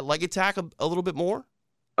work that leg attack a little bit more?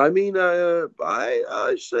 I mean,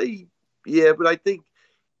 I say, yeah, but I think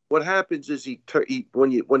what happens is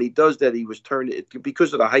when he does that, he was turning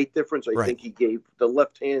because of the height difference. I think he gave the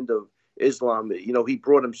left hand of Islam. He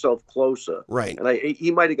brought himself closer, right? And he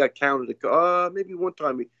might have got counted. Maybe one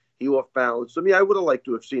time he off balance. I mean, I would have liked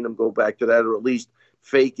to have seen him go back to that, or at least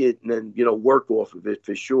fake it and then work off of it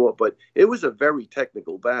for sure. But it was a very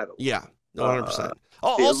technical battle. Yeah, 100%.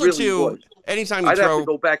 Also, really too, was. Anytime I'd have to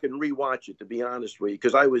go back and rewatch it, to be honest with you,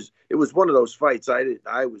 because it was one of those fights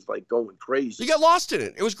I was like going crazy. You got lost in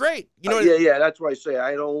it. It was great. Yeah. That's why I say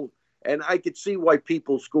I don't, and I could see why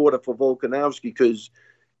people scored it for Volkanovski, because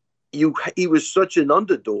he was such an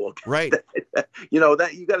underdog, right? that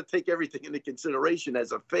you got to take everything into consideration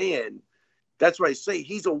as a fan. That's why I say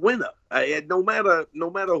he's a winner. No matter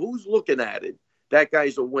who's looking at it, that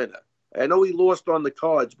guy's a winner. I know he lost on the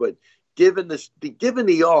cards, but given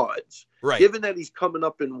the odds, right, given that he's coming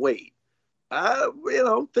up in weight,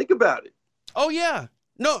 think about it. Oh yeah,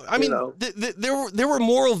 no, I mean there were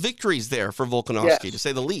moral victories there for Volkanovski, to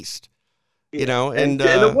say the least. Yeah. And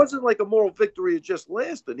it wasn't like a moral victory; it just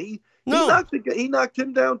lasted. He knocked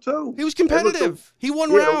him down too. He was competitive. He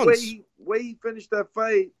won rounds. The way he finished that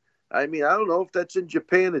fight. I mean, I don't know if that's in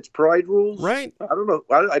Japan. It's pride rules, right? I don't know.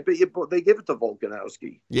 I bet you they give it to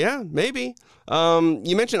Volkanovski. Yeah, maybe.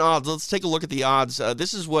 You mentioned odds. Let's take a look at the odds.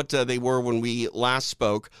 This is what they were when we last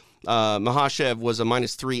spoke. Makhachev was a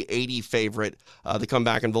minus 380 favorite. The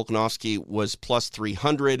comeback in Volkanovski was plus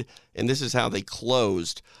 300, and this is how they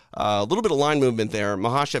closed. A little bit of line movement there.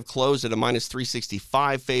 Makhachev closed at a minus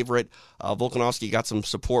 365 favorite. Volkanovski got some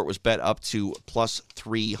support, was bet up to plus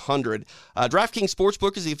 300. DraftKings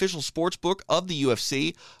Sportsbook is the official sportsbook of the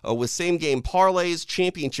UFC with same-game parlays,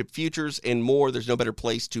 championship futures, and more. There's no better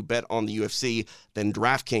place to bet on the UFC than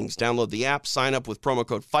DraftKings. Download the app, sign up with promo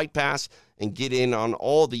code FightPass, and get in on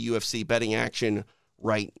all the UFC betting action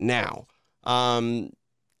right now.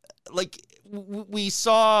 We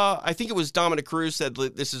saw, I think it was Dominic Cruz said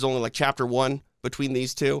this is only like chapter 1 between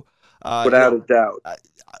these two. Without a doubt.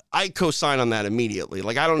 I co-sign on that immediately.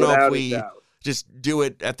 Like, I don't know if we just do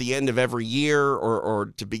it at the end of every year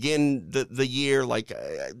or to begin the year. Like,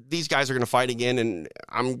 these guys are going to fight again, and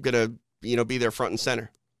I'm going to, be there front and center.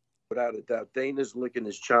 Without a doubt. Dana's licking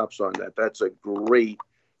his chops on that. That's a great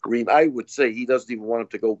I would say he doesn't even want him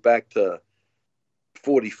to go back to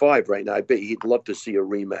 45 right now. I bet he'd love to see a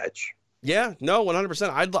rematch. Yeah, no, 100%.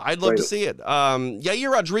 I'd love to see it.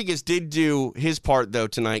 Yair Rodriguez did do his part though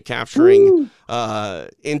tonight, capturing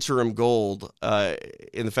interim gold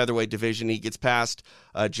in the featherweight division. He gets past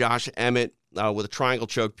Josh Emmett with a triangle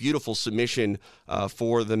choke, beautiful submission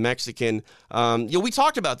for the Mexican. We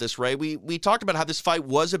talked about this, Ray. We talked about how this fight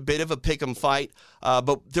was a bit of a pick'em fight,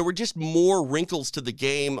 but there were just more wrinkles to the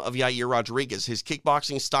game of Yair Rodriguez. His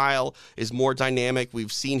kickboxing style is more dynamic.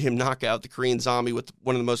 We've seen him knock out the Korean Zombie with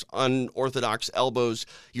one of the most unorthodox elbows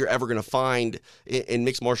you're ever going to find in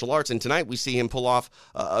mixed martial arts. And tonight we see him pull off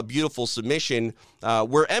a beautiful submission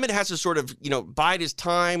where Emmett has to sort of, bide his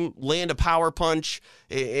time, land a power punch,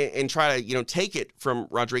 and try to, take it from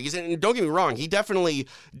Rodriguez. And don't get me wrong, he definitely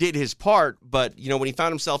did his part, but, when he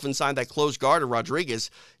found himself inside that closed guard of Rodriguez,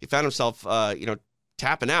 he found himself,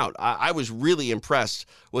 tapping out. I was really impressed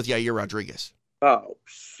with Yair Rodriguez. Oh,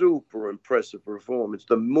 super impressive performance.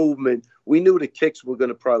 The movement, we knew the kicks were going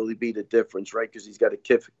to probably be the difference, right? Because he's got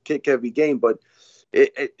a kick-heavy game, but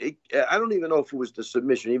I don't even know if it was the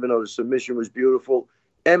submission, even though the submission was beautiful.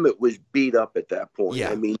 Emmett was beat up at that point. Yeah.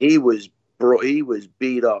 I mean, he was he was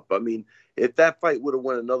beat up. I mean, if that fight would have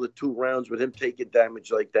went another 2 rounds with him taking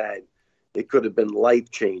damage like that, it could have been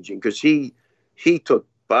life-changing because he took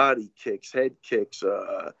body kicks, head kicks,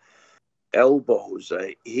 elbows.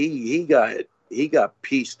 He got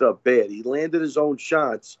pieced up bad. He landed his own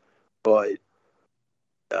shots, but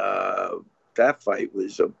that fight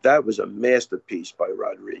was a masterpiece by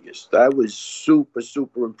Rodriguez. That was super,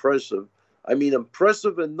 super impressive. I mean,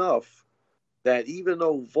 impressive enough that even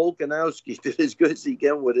though Volkanovski did as good as he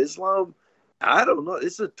can with Islam, I don't know.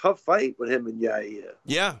 It's a tough fight with him and Yair.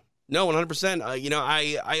 Yeah. No, 100%.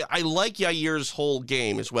 I like Yair's whole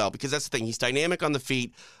game as well because that's the thing. He's dynamic on the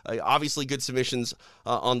feet, obviously good submissions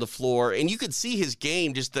on the floor, and you could see his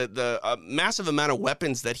game, just the massive amount of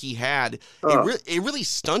weapons that he had. It really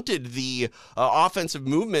stunted the offensive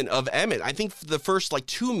movement of Emmett. I think for the first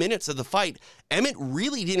 2 minutes of the fight, Emmett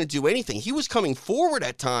really didn't do anything. He was coming forward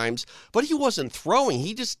at times, but he wasn't throwing.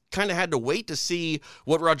 He just kind of had to wait to see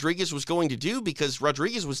what Rodriguez was going to do because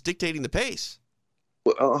Rodriguez was dictating the pace.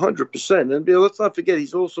 100%. And let's not forget,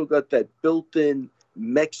 he's also got that built-in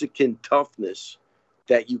Mexican toughness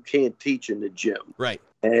that you can't teach in the gym. Right.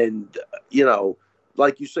 And,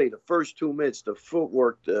 like you say, the first 2 minutes, the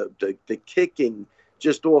footwork, the kicking,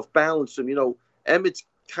 just off balance him. Emmett's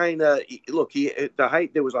kind of, look,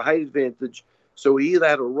 there was a height advantage, so he either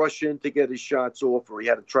had to rush in to get his shots off or he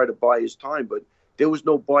had to try to buy his time, but there was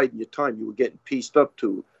no biding your time. You were getting pieced up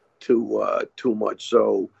too much.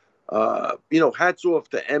 So, hats off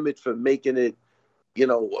to Emmett for making it,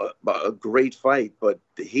 a great fight, but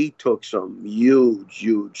he took some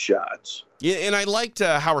huge shots. Yeah, and I liked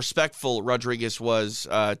how respectful Rodriguez was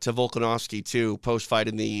to Volkanovski, too, post-fight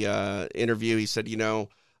in the interview. He said,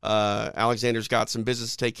 Alexander's got some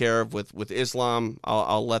business to take care of with Islam.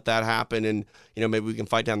 I'll let that happen, and, maybe we can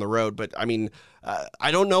fight down the road. But, I mean,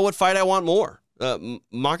 I don't know what fight I want more.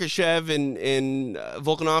 Makhachev and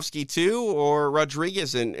Volkanovski too, or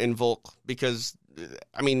Rodriguez and Volk? Because,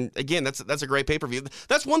 I mean, again, that's a great pay-per-view.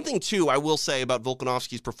 That's one thing, too, I will say about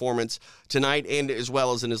Volkanovski's performance tonight and as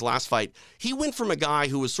well as in his last fight. He went from a guy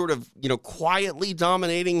who was sort of, quietly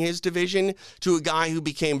dominating his division to a guy who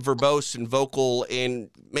became verbose and vocal and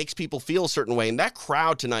makes people feel a certain way. And that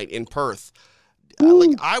crowd tonight in Perth,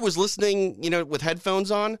 I was listening, with headphones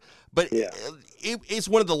on, but it's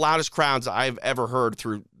one of the loudest crowds I've ever heard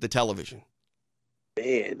through the television.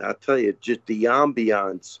 Man, I'll tell you, just the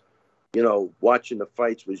ambiance, watching the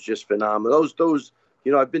fights was just phenomenal. Those,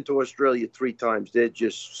 I've been to Australia 3 times. They're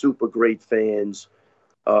just super great fans,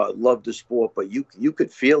 love the sport, but you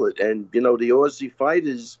could feel it. And, the Aussie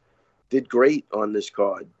fighters did great on this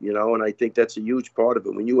card, and I think that's a huge part of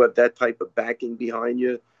it. When you have that type of backing behind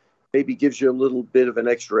you, maybe gives you a little bit of an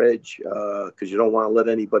extra edge because you don't want to let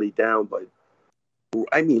anybody down. But,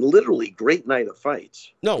 I mean, literally great night of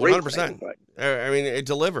fights. No, 100%. I mean, it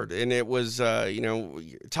delivered, and it was,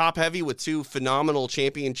 top heavy with 2 phenomenal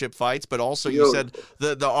championship fights, but also you said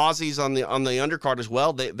the Aussies on the undercard as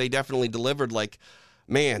well, they definitely delivered.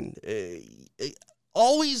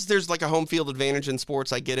 Always there's a home field advantage in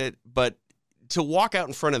sports, I get it, but to walk out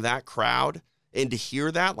in front of that crowd and to hear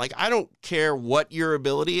that, I don't care what your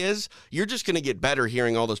ability is, you're just going to get better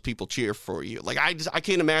hearing all those people cheer for you. I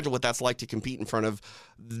can't imagine what that's like to compete in front of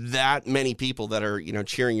that many people that are,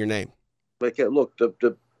 cheering your name. Look,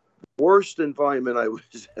 the worst environment I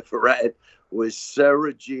was ever at was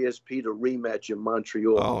Serra GSP, the rematch in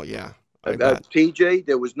Montreal. Oh, yeah. TJ,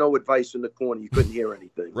 there was no advice in the corner. You couldn't hear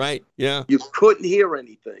anything. Right, yeah. You couldn't hear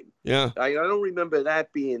anything. Yeah. I don't remember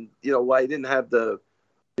that being, I didn't have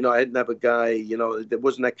I didn't have a guy, there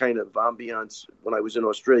wasn't that kind of ambiance when I was in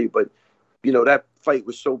Australia, but, that fight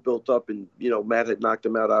was so built up and, Matt had knocked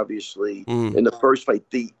him out, obviously, in the first fight.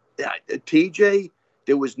 TJ,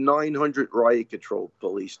 there was 900 riot control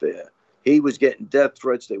police there. He was getting death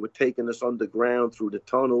threats. They were taking us underground through the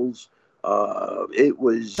tunnels.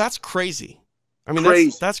 That's crazy. I mean,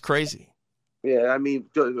 crazy. That's crazy. Yeah. I mean,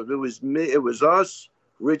 it was us,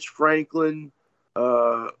 Rich Franklin,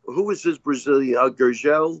 who was his Brazilian?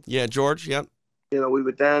 Gurgel. Yeah, George. Yep. We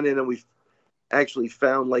were down there and we actually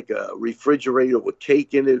found a refrigerator with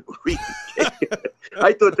cake in it.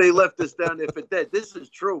 I thought they left us down there for dead. This is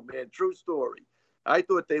true, man. True story. I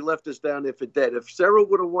thought they left us down there for dead. If Serra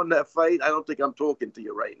would have won that fight, I don't think I'm talking to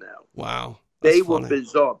you right now. Wow. They were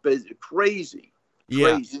bizarre, crazy.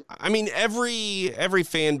 Yeah, crazy. I mean, every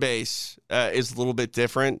fan base is a little bit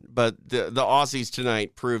different, but the Aussies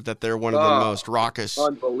tonight proved that they're one of the most raucous,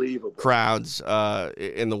 unbelievable crowds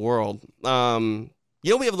in the world. We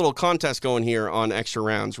have a little contest going here on Extra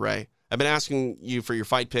Rounds, Ray. I've been asking you for your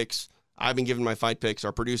fight picks. I've been giving my fight picks.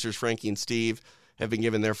 Our producers, Frankie and Steve, have been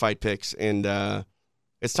giving their fight picks, and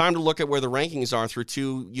It's time to look at where the rankings are through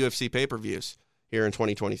 2 UFC pay-per-views here in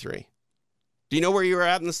 2023. Do you know where you're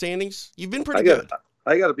at in the standings? You've been pretty good.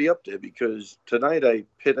 I got to be up there because tonight I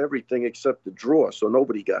hit everything except the draw, so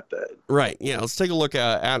nobody got that. Right, yeah. Let's take a look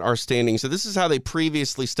at our standings. So this is how they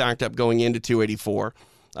previously stacked up going into 284.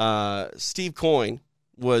 Steve Coyne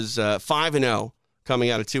was 5-0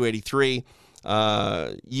 coming out of 283.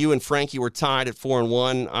 You and Frankie were tied at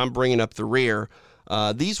 4-1. I'm bringing up the rear.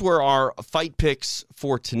 These were our fight picks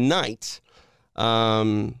for tonight. We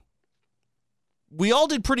all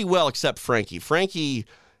did pretty well except Frankie. Frankie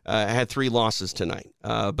had 3 losses tonight,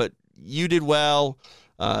 but you did well.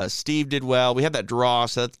 Steve did well. We had that draw,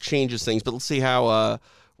 so that changes things. But let's see how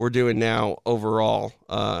we're doing now overall.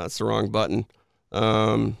 That's the wrong button.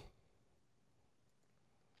 Oh,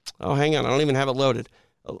 hang on. I don't even have it loaded.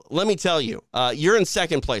 Let me tell you, you're in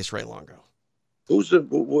second place, Ray Longo. Who's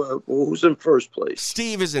in first place?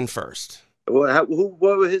 Steve is in first. What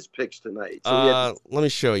were his picks tonight? So let me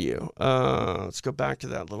show you. Let's go back to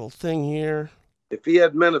that little thing here. If he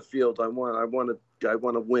had Menafield, I want to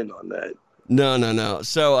win on that. No.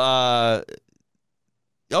 So,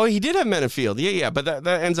 he did have Menafield. Yeah, but that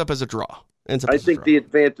ends up as a draw. I think the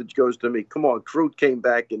advantage goes to me. Come on, Crute came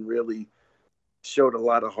back and really showed a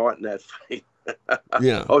lot of heart in that fight.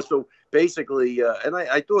 Yeah. Oh, so basically, and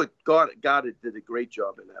I thought Goddard did a great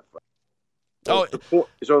job in that fight.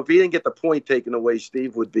 So if he didn't get the point taken away,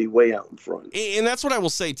 Steve would be way out in front. And that's what I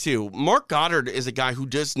will say, too. Mark Goddard is a guy who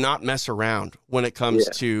does not mess around when it comes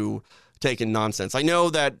to taking nonsense. I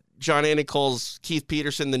know that John Anik calls Keith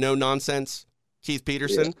Peterson the no-nonsense Keith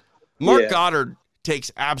Peterson. Yeah. Mark Goddard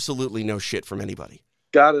takes absolutely no shit from anybody.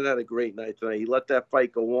 Goddard had a great night tonight. He let that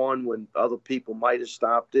fight go on when other people might have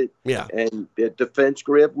stopped it. Yeah. And the defense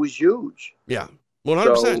grab was huge. Yeah.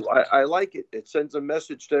 100%. So I like it. It sends a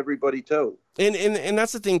message to everybody, too. And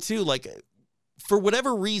that's the thing, too. Like, for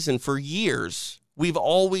whatever reason, for years, we've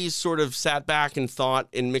always sort of sat back and thought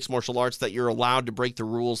in mixed martial arts that you're allowed to break the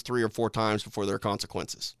rules 3 or 4 times before there are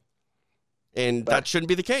consequences. And that shouldn't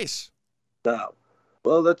be the case. No.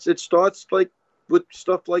 Well, it starts like with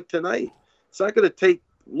stuff like tonight. It's not going to take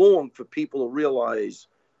long for people to realize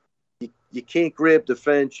you can't grab the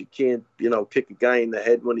fence. You can't, kick a guy in the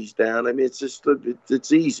head when he's down. I mean, it's just,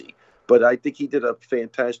 it's easy. But I think he did a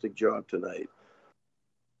fantastic job tonight.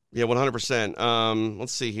 Yeah, 100%.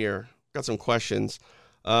 Let's see here. Got some questions.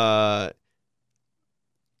 I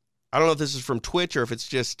don't know if this is from Twitch or if it's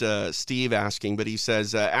just Steve asking, but he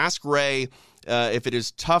says, ask Ray if it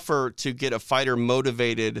is tougher to get a fighter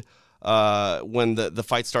motivated when the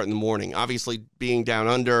fights start in the morning. Obviously, being down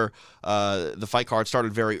under, the fight card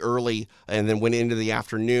started very early and then went into the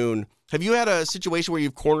afternoon. Have you had a situation where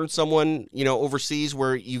you've cornered someone, overseas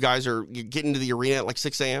where you guys you get into the arena at like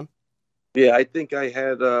 6 a.m.? Yeah, I think I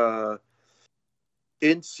had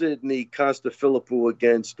in Sydney, Costa Philippou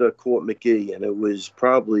against Court McGee, and it was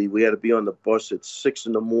probably, we had to be on the bus at 6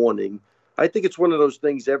 in the morning. I think it's one of those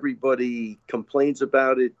things everybody complains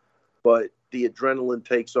about it, but the adrenaline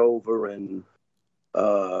takes over, and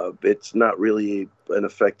it's not really an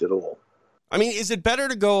effect at all. I mean, is it better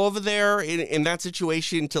to go over there in that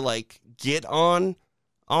situation to, like, get on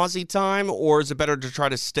Aussie time, or is it better to try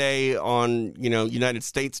to stay on, United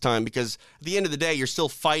States time? Because at the end of the day, you're still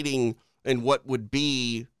fighting in what would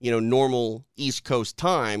be, normal East Coast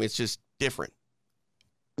time. It's just different.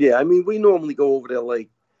 Yeah, I mean, we normally go over there like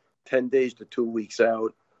 10 days to 2 weeks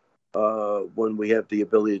out. When we have the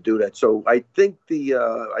ability to do that. So I think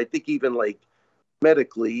even like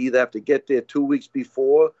medically, you either have to get there 2 weeks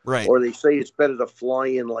before, right, or they say it's better to fly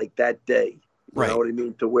in like that day. You right. know what I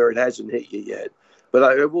mean? To where it hasn't hit you yet. But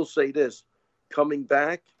I will say this, coming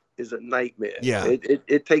back is a nightmare. Yeah.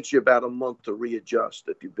 It takes you about a month to readjust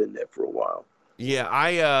if you've been there for a while. Yeah,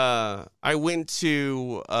 I went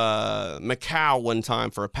to Macau one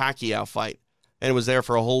time for a Pacquiao fight and was there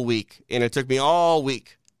for a whole week. And it took me all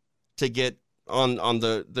week to get on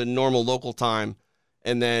the normal local time,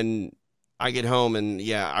 and then I get home and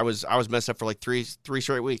I was messed up for like three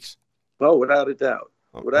straight weeks. Oh, without a doubt,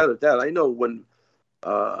 without a doubt. I know when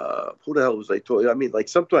who the hell was I talking? I mean, like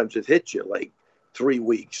sometimes it hits you like 3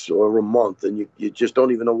 weeks or a month, and you just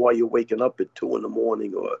don't even know why you're waking up at 2 a.m.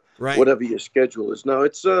 or right. whatever your schedule is. No,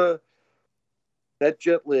 it's that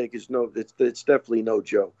jet lag is it's definitely no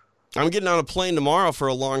joke. I'm getting on a plane tomorrow for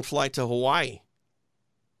a long flight to Hawaii.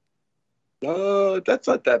 That's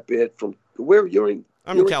not that bad from where you're in.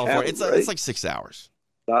 I'm in California. Right? It's like 6 hours.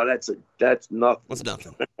 No, that's nothing. What's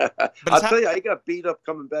nothing? I'll tell you, I got beat up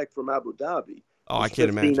coming back from Abu Dhabi. Oh, I can't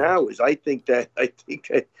 15 imagine. hours. I think that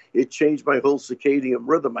it changed my whole circadian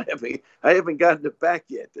rhythm. I haven't gotten it back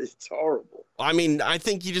yet. It's horrible. I mean, I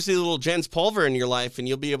think you just need a little Jens Pulver in your life, and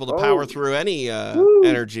you'll be able to power through any Woo,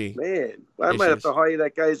 energy. Man, I might have to hire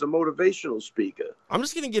that guy as a motivational speaker. I'm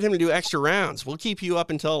just going to get him to do extra rounds. We'll keep you up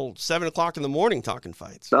until 7 o'clock in the morning talking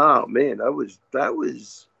fights. Oh, man, that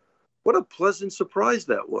was what a pleasant surprise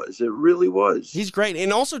that was. It really was. He's great.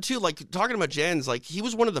 And also, too, like, talking about Jens, like, he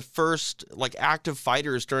was one of the first, like, active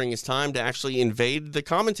fighters during his time to actually invade the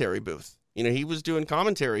commentary booth. You know, he was doing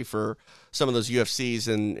commentary for some of those UFCs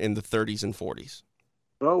in the 30s and 40s.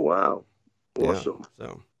 Oh, wow. Awesome. Yeah,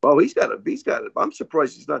 so. Oh, he's got it. I'm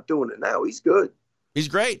surprised he's not doing it now. He's good. He's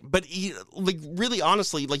great. But he, like, really,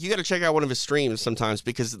 honestly, like, you got to check out one of his streams sometimes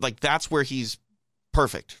because, like, that's where he's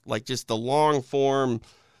perfect. Like, just the long form.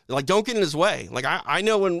 Like, don't get in his way. Like, I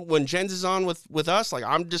know when Jens is on with us, like,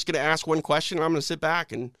 I'm just going to ask one question. And I'm going to sit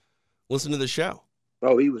back and listen to the show.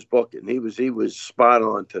 Oh, he was booking. He was spot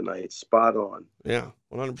on tonight. Spot on. Yeah,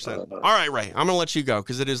 100%. All right, Ray, I'm going to let you go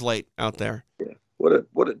because it is late out there. Yeah.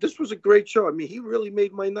 This was a great show. I mean, he really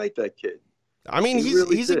made my night, that kid. I mean,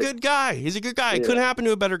 he's a good guy. He's a good guy. Yeah. It couldn't happen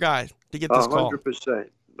to a better guy to get this call. 100%.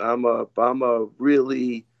 I'm a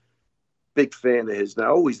really big fan of his. Now, I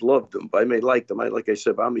always loved him, but I may like him. Like I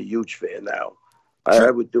said, I'm a huge fan now. Sure.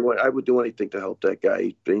 I would do anything to help that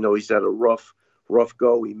guy. You know, he's had a rough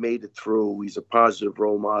go. He made it through. He's a positive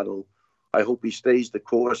role model. I hope he stays the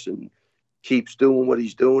course and keeps doing what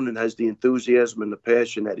he's doing and has the enthusiasm and the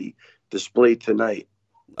passion that he displayed tonight.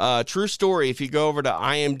 True story. If you go over to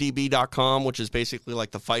imdb.com, which is basically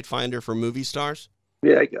like the fight finder for movie stars.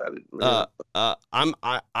 Yeah, I got it.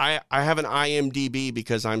 I have an IMDb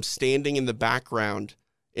because I'm standing in the background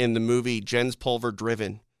in the movie Jens Pulver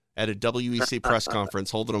Driven at a WEC press conference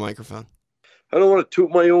holding a microphone. I don't want to toot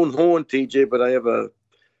my own horn, TJ, but I have a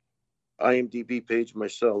IMDb page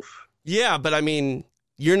myself. Yeah, but I mean,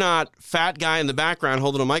 you're not fat guy in the background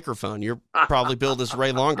holding a microphone. You're probably billed as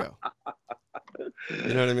Ray Longo.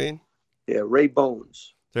 You know what I mean? Yeah, Ray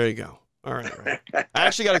Bones. There you go. All right. I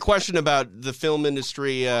actually got a question about the film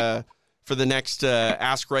industry for the next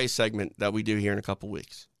Ask Ray segment that we do here in a couple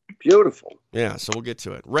weeks. Beautiful. Yeah, so we'll get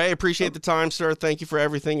to it. Ray, appreciate the time, sir. Thank you for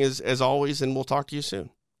everything as always, and we'll talk to you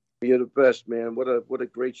soon. You're the best, man. What a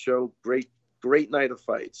great show. Great night of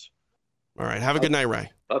fights. All right. Have a good night,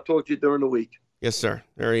 Ray. I'll talk to you during the week. Yes, sir.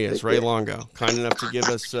 There he is, Ray Longo. Kind enough to give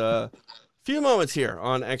us a few moments here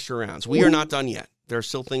on Extra Rounds. We are not done yet. There are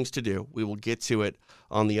still things to do. We will get to it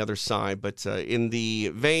on the other side. But in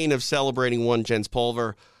the vein of celebrating one Jens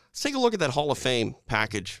Pulver, let's take a look at that Hall of Fame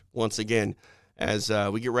package once again as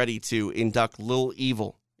we get ready to induct Lil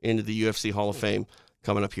Evil into the UFC Hall of Fame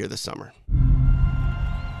coming up here this summer.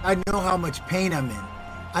 I know how much pain I'm in.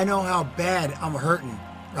 I know how bad I'm hurting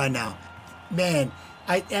right now. Man,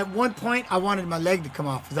 at one point I wanted my leg to come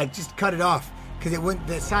off. I was like, just cut it off. Because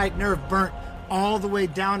the side nerve burnt all the way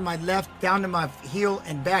down my left, down to my heel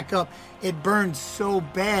and back up. It burned so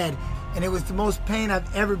bad. And it was the most pain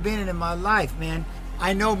I've ever been in my life, man.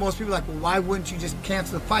 I know most people are like, well, why wouldn't you just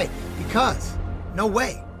cancel the fight? Because, no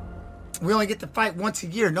way. We only get to fight once a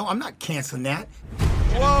year. No, I'm not canceling that.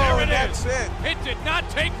 Whoa, there that's it. It did not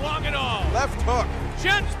take long at all. Left hook.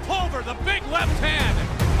 Jens Pulver, the big left hand.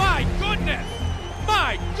 My goodness.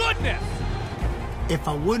 My goodness. If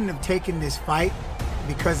I wouldn't have taken this fight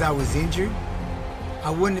because I was injured, I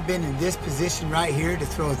wouldn't have been in this position right here to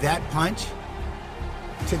throw that punch.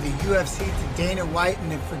 To the UFC, to Dana White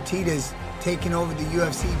and the Fertittas taking over the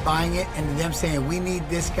UFC, buying it, and them saying, we need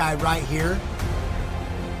this guy right here.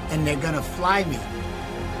 And they're gonna fly me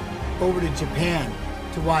over to Japan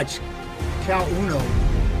to watch Cal Uno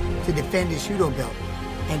to defend his judo belt.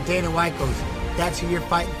 And Dana White goes, that's who you're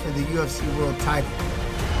fighting for the UFC world title.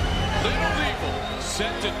 Little Evil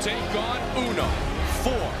set to take on Uno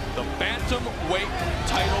for the bantamweight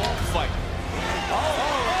title fight.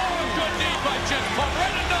 Good knee by Jens Pulver,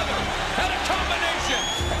 and another, and a combination.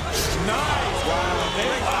 Nice. Wow,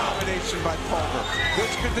 big combination by Pulver.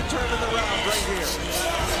 This could determine the round right here.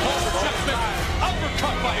 Pulver just missed.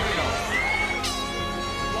 Uppercut by Uno.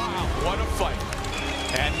 Wow, what a fight.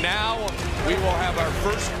 And now we will have our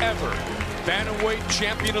first ever bantamweight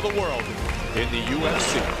champion of the world in the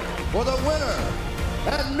UFC. For the winner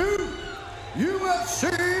and new UFC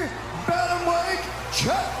bantamweight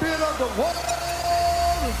champion of the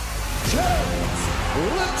world, Jens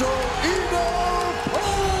Little Evil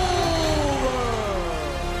Pulver.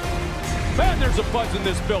 Man, there's a buzz in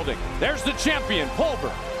this building. There's the champion,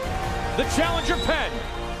 Pulver. The challenger, Penn.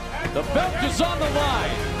 The belt is on the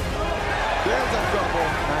line. There's a double.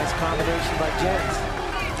 Nice combination by Jens.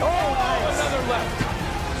 Oh, nice. Another left.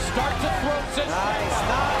 start to throw system. Nice.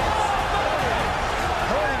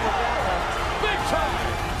 Hurting with that one. Big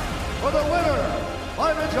time. For the winner,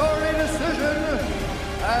 by majority decision,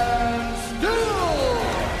 and still.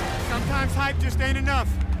 Sometimes hype just ain't enough.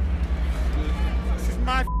 This is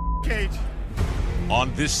my cage.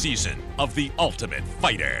 On this season of The Ultimate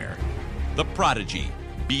Fighter, the Prodigy,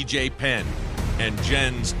 BJ Penn, and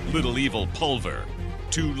Jens Little Evil Pulver,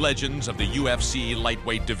 two legends of the UFC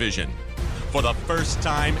lightweight division. For the first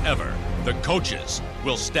time ever, the coaches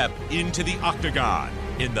will step into the octagon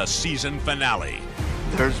in the season finale.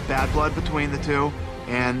 There's bad blood between the two,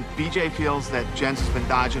 and BJ feels that Jens has been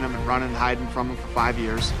dodging him and running and hiding from him for 5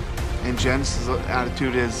 years. And Jens'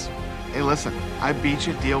 attitude is, hey, listen, I beat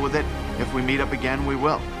you, deal with it. If we meet up again, we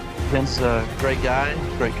will. Vince is a great guy,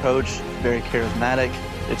 great coach, very charismatic.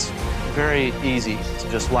 It's very easy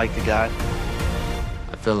to just like the guy.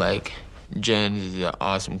 I feel like Jens is an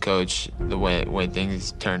awesome coach, the way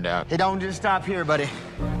things turned out. It don't just stop here, buddy.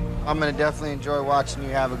 I'm going to definitely enjoy watching you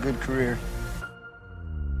have a good career.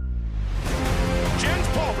 Jens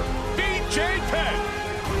Pulver, BJ Penn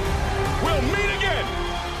will meet again.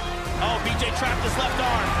 Oh, BJ trapped his left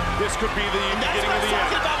arm. This could be the beginning of the end. That's what I'm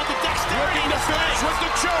talking about with the dexterity. Looking to finish with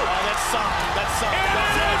the choke. Oh, that's something. That's something.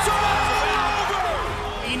 It's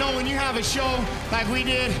over! You know, when you have a show like we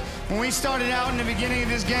did, when we started out in the beginning of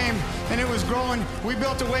this game and it was growing, we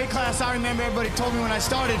built a weight class. I remember everybody told me when I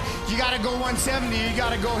started, you got to go 170, you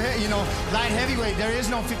got to go, light heavyweight. There is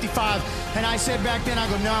no 55. And I said back then, I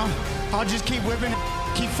go, no, I'll just keep whipping,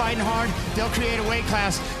 keep fighting hard. They'll create a weight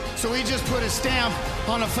class. So we just put a stamp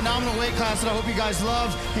on a phenomenal weight class that I hope you guys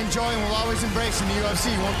love, enjoy, and will always embrace in the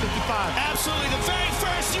UFC 155. Absolutely. The very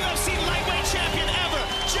first UFC lightweight champion ever,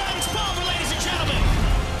 Jens Pulver, ladies and gentlemen.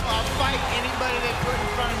 I'll fight anybody they put in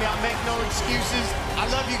front of me. I'll make no excuses. I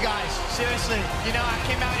love you guys. Seriously. You know, I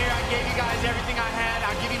came out here, I gave you guys everything I had.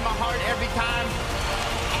 I'll give you my heart every time.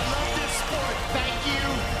 I love this sport. Thank you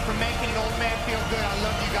for making an old man feel good. I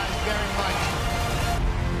love you guys very much.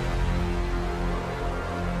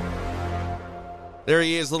 There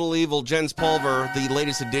he is, Little Evil, Jens Pulver, the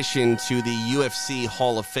latest addition to the UFC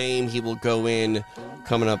Hall of Fame. He will go in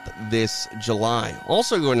coming up this July.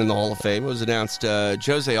 Also going in the Hall of Fame, it was announced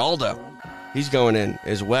Jose Aldo. He's going in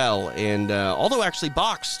as well. And Aldo actually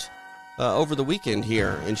boxed over the weekend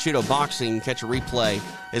here in Shooto Boxing. Catch a replay,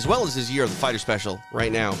 as well as his Year of the Fighter special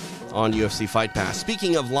right now on UFC Fight Pass.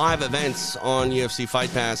 Speaking of live events on UFC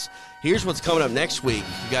Fight Pass, here's what's coming up next week.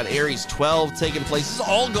 You've got Aries 12 taking place. This is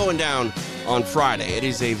all going down on Friday. It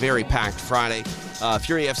is a very packed Friday.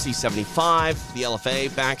 Fury FC 75, the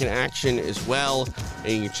LFA back in action as well.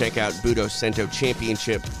 And you can check out Budo Sento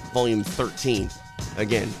Championship Volume 13.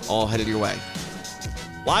 Again, all headed your way.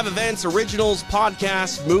 Live events, originals,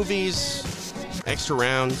 podcasts, movies, extra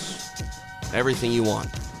rounds, everything you want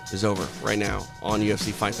is over right now on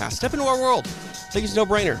UFC Fight Pass. Step into our world. I think it's a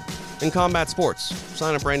no-brainer in combat sports.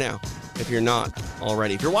 Sign up right now if you're not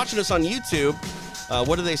already. If you're watching us on YouTube,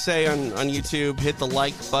 what do they say on YouTube? Hit the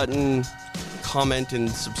like button, comment, and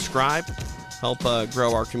subscribe. Help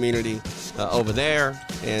grow our community over there.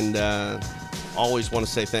 And always want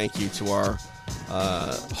to say thank you to our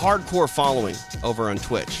hardcore following over on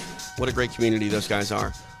Twitch. What a great community those guys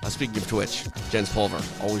are. Speaking of Twitch, Jens Pulver,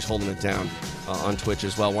 always holding it down on Twitch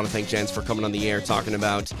as well. Want to thank Jens for coming on the air, talking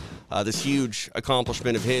about this huge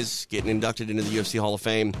accomplishment of his, getting inducted into the UFC Hall of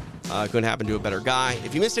Fame. Couldn't happen to a better guy.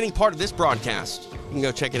 If you missed any part of this broadcast, you can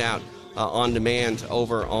go check it out on demand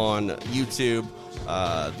over on YouTube,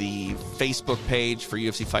 the Facebook page for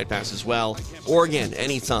UFC Fight Pass as well, or again,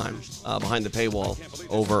 anytime behind the paywall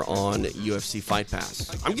over on UFC Fight Pass.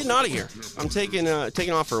 I'm getting out of here. I'm taking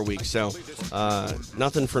off for a week, so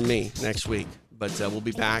nothing from me next week. But we'll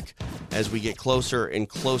be back as we get closer and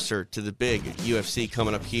closer to the big UFC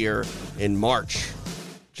coming up here in March.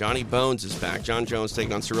 Johnny Bones is back. John Jones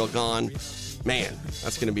taking on Cyril Gane. Man,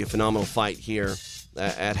 that's going to be a phenomenal fight here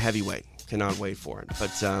at heavyweight. Cannot wait for it.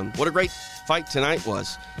 But what a great fight tonight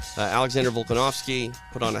was. Alexander Volkanovski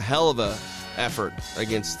put on a hell of a effort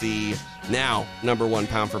against the now #1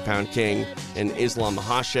 pound-for-pound king in Islam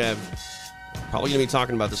Makhachev. Probably going to be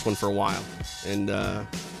talking about this one for a while. And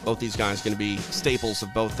both these guys going to be staples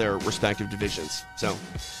of both their respective divisions. So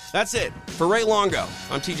that's it. For Ray Longo,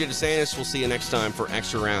 I'm TJ DeSantis. We'll see you next time for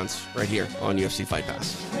Extra Rounds right here on UFC Fight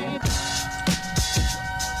Pass.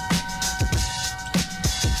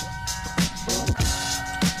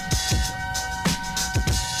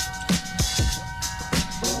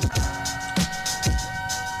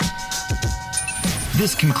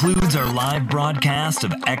 This concludes our live broadcast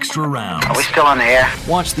of Extra Rounds. Are we still on the air?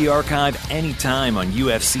 Watch the archive anytime on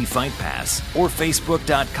UFC Fight Pass or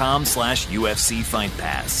Facebook.com/UFC Fight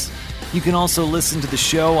Pass. You can also listen to the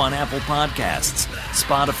show on Apple Podcasts,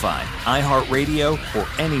 Spotify, iHeartRadio, or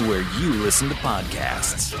anywhere you listen to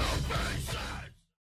podcasts.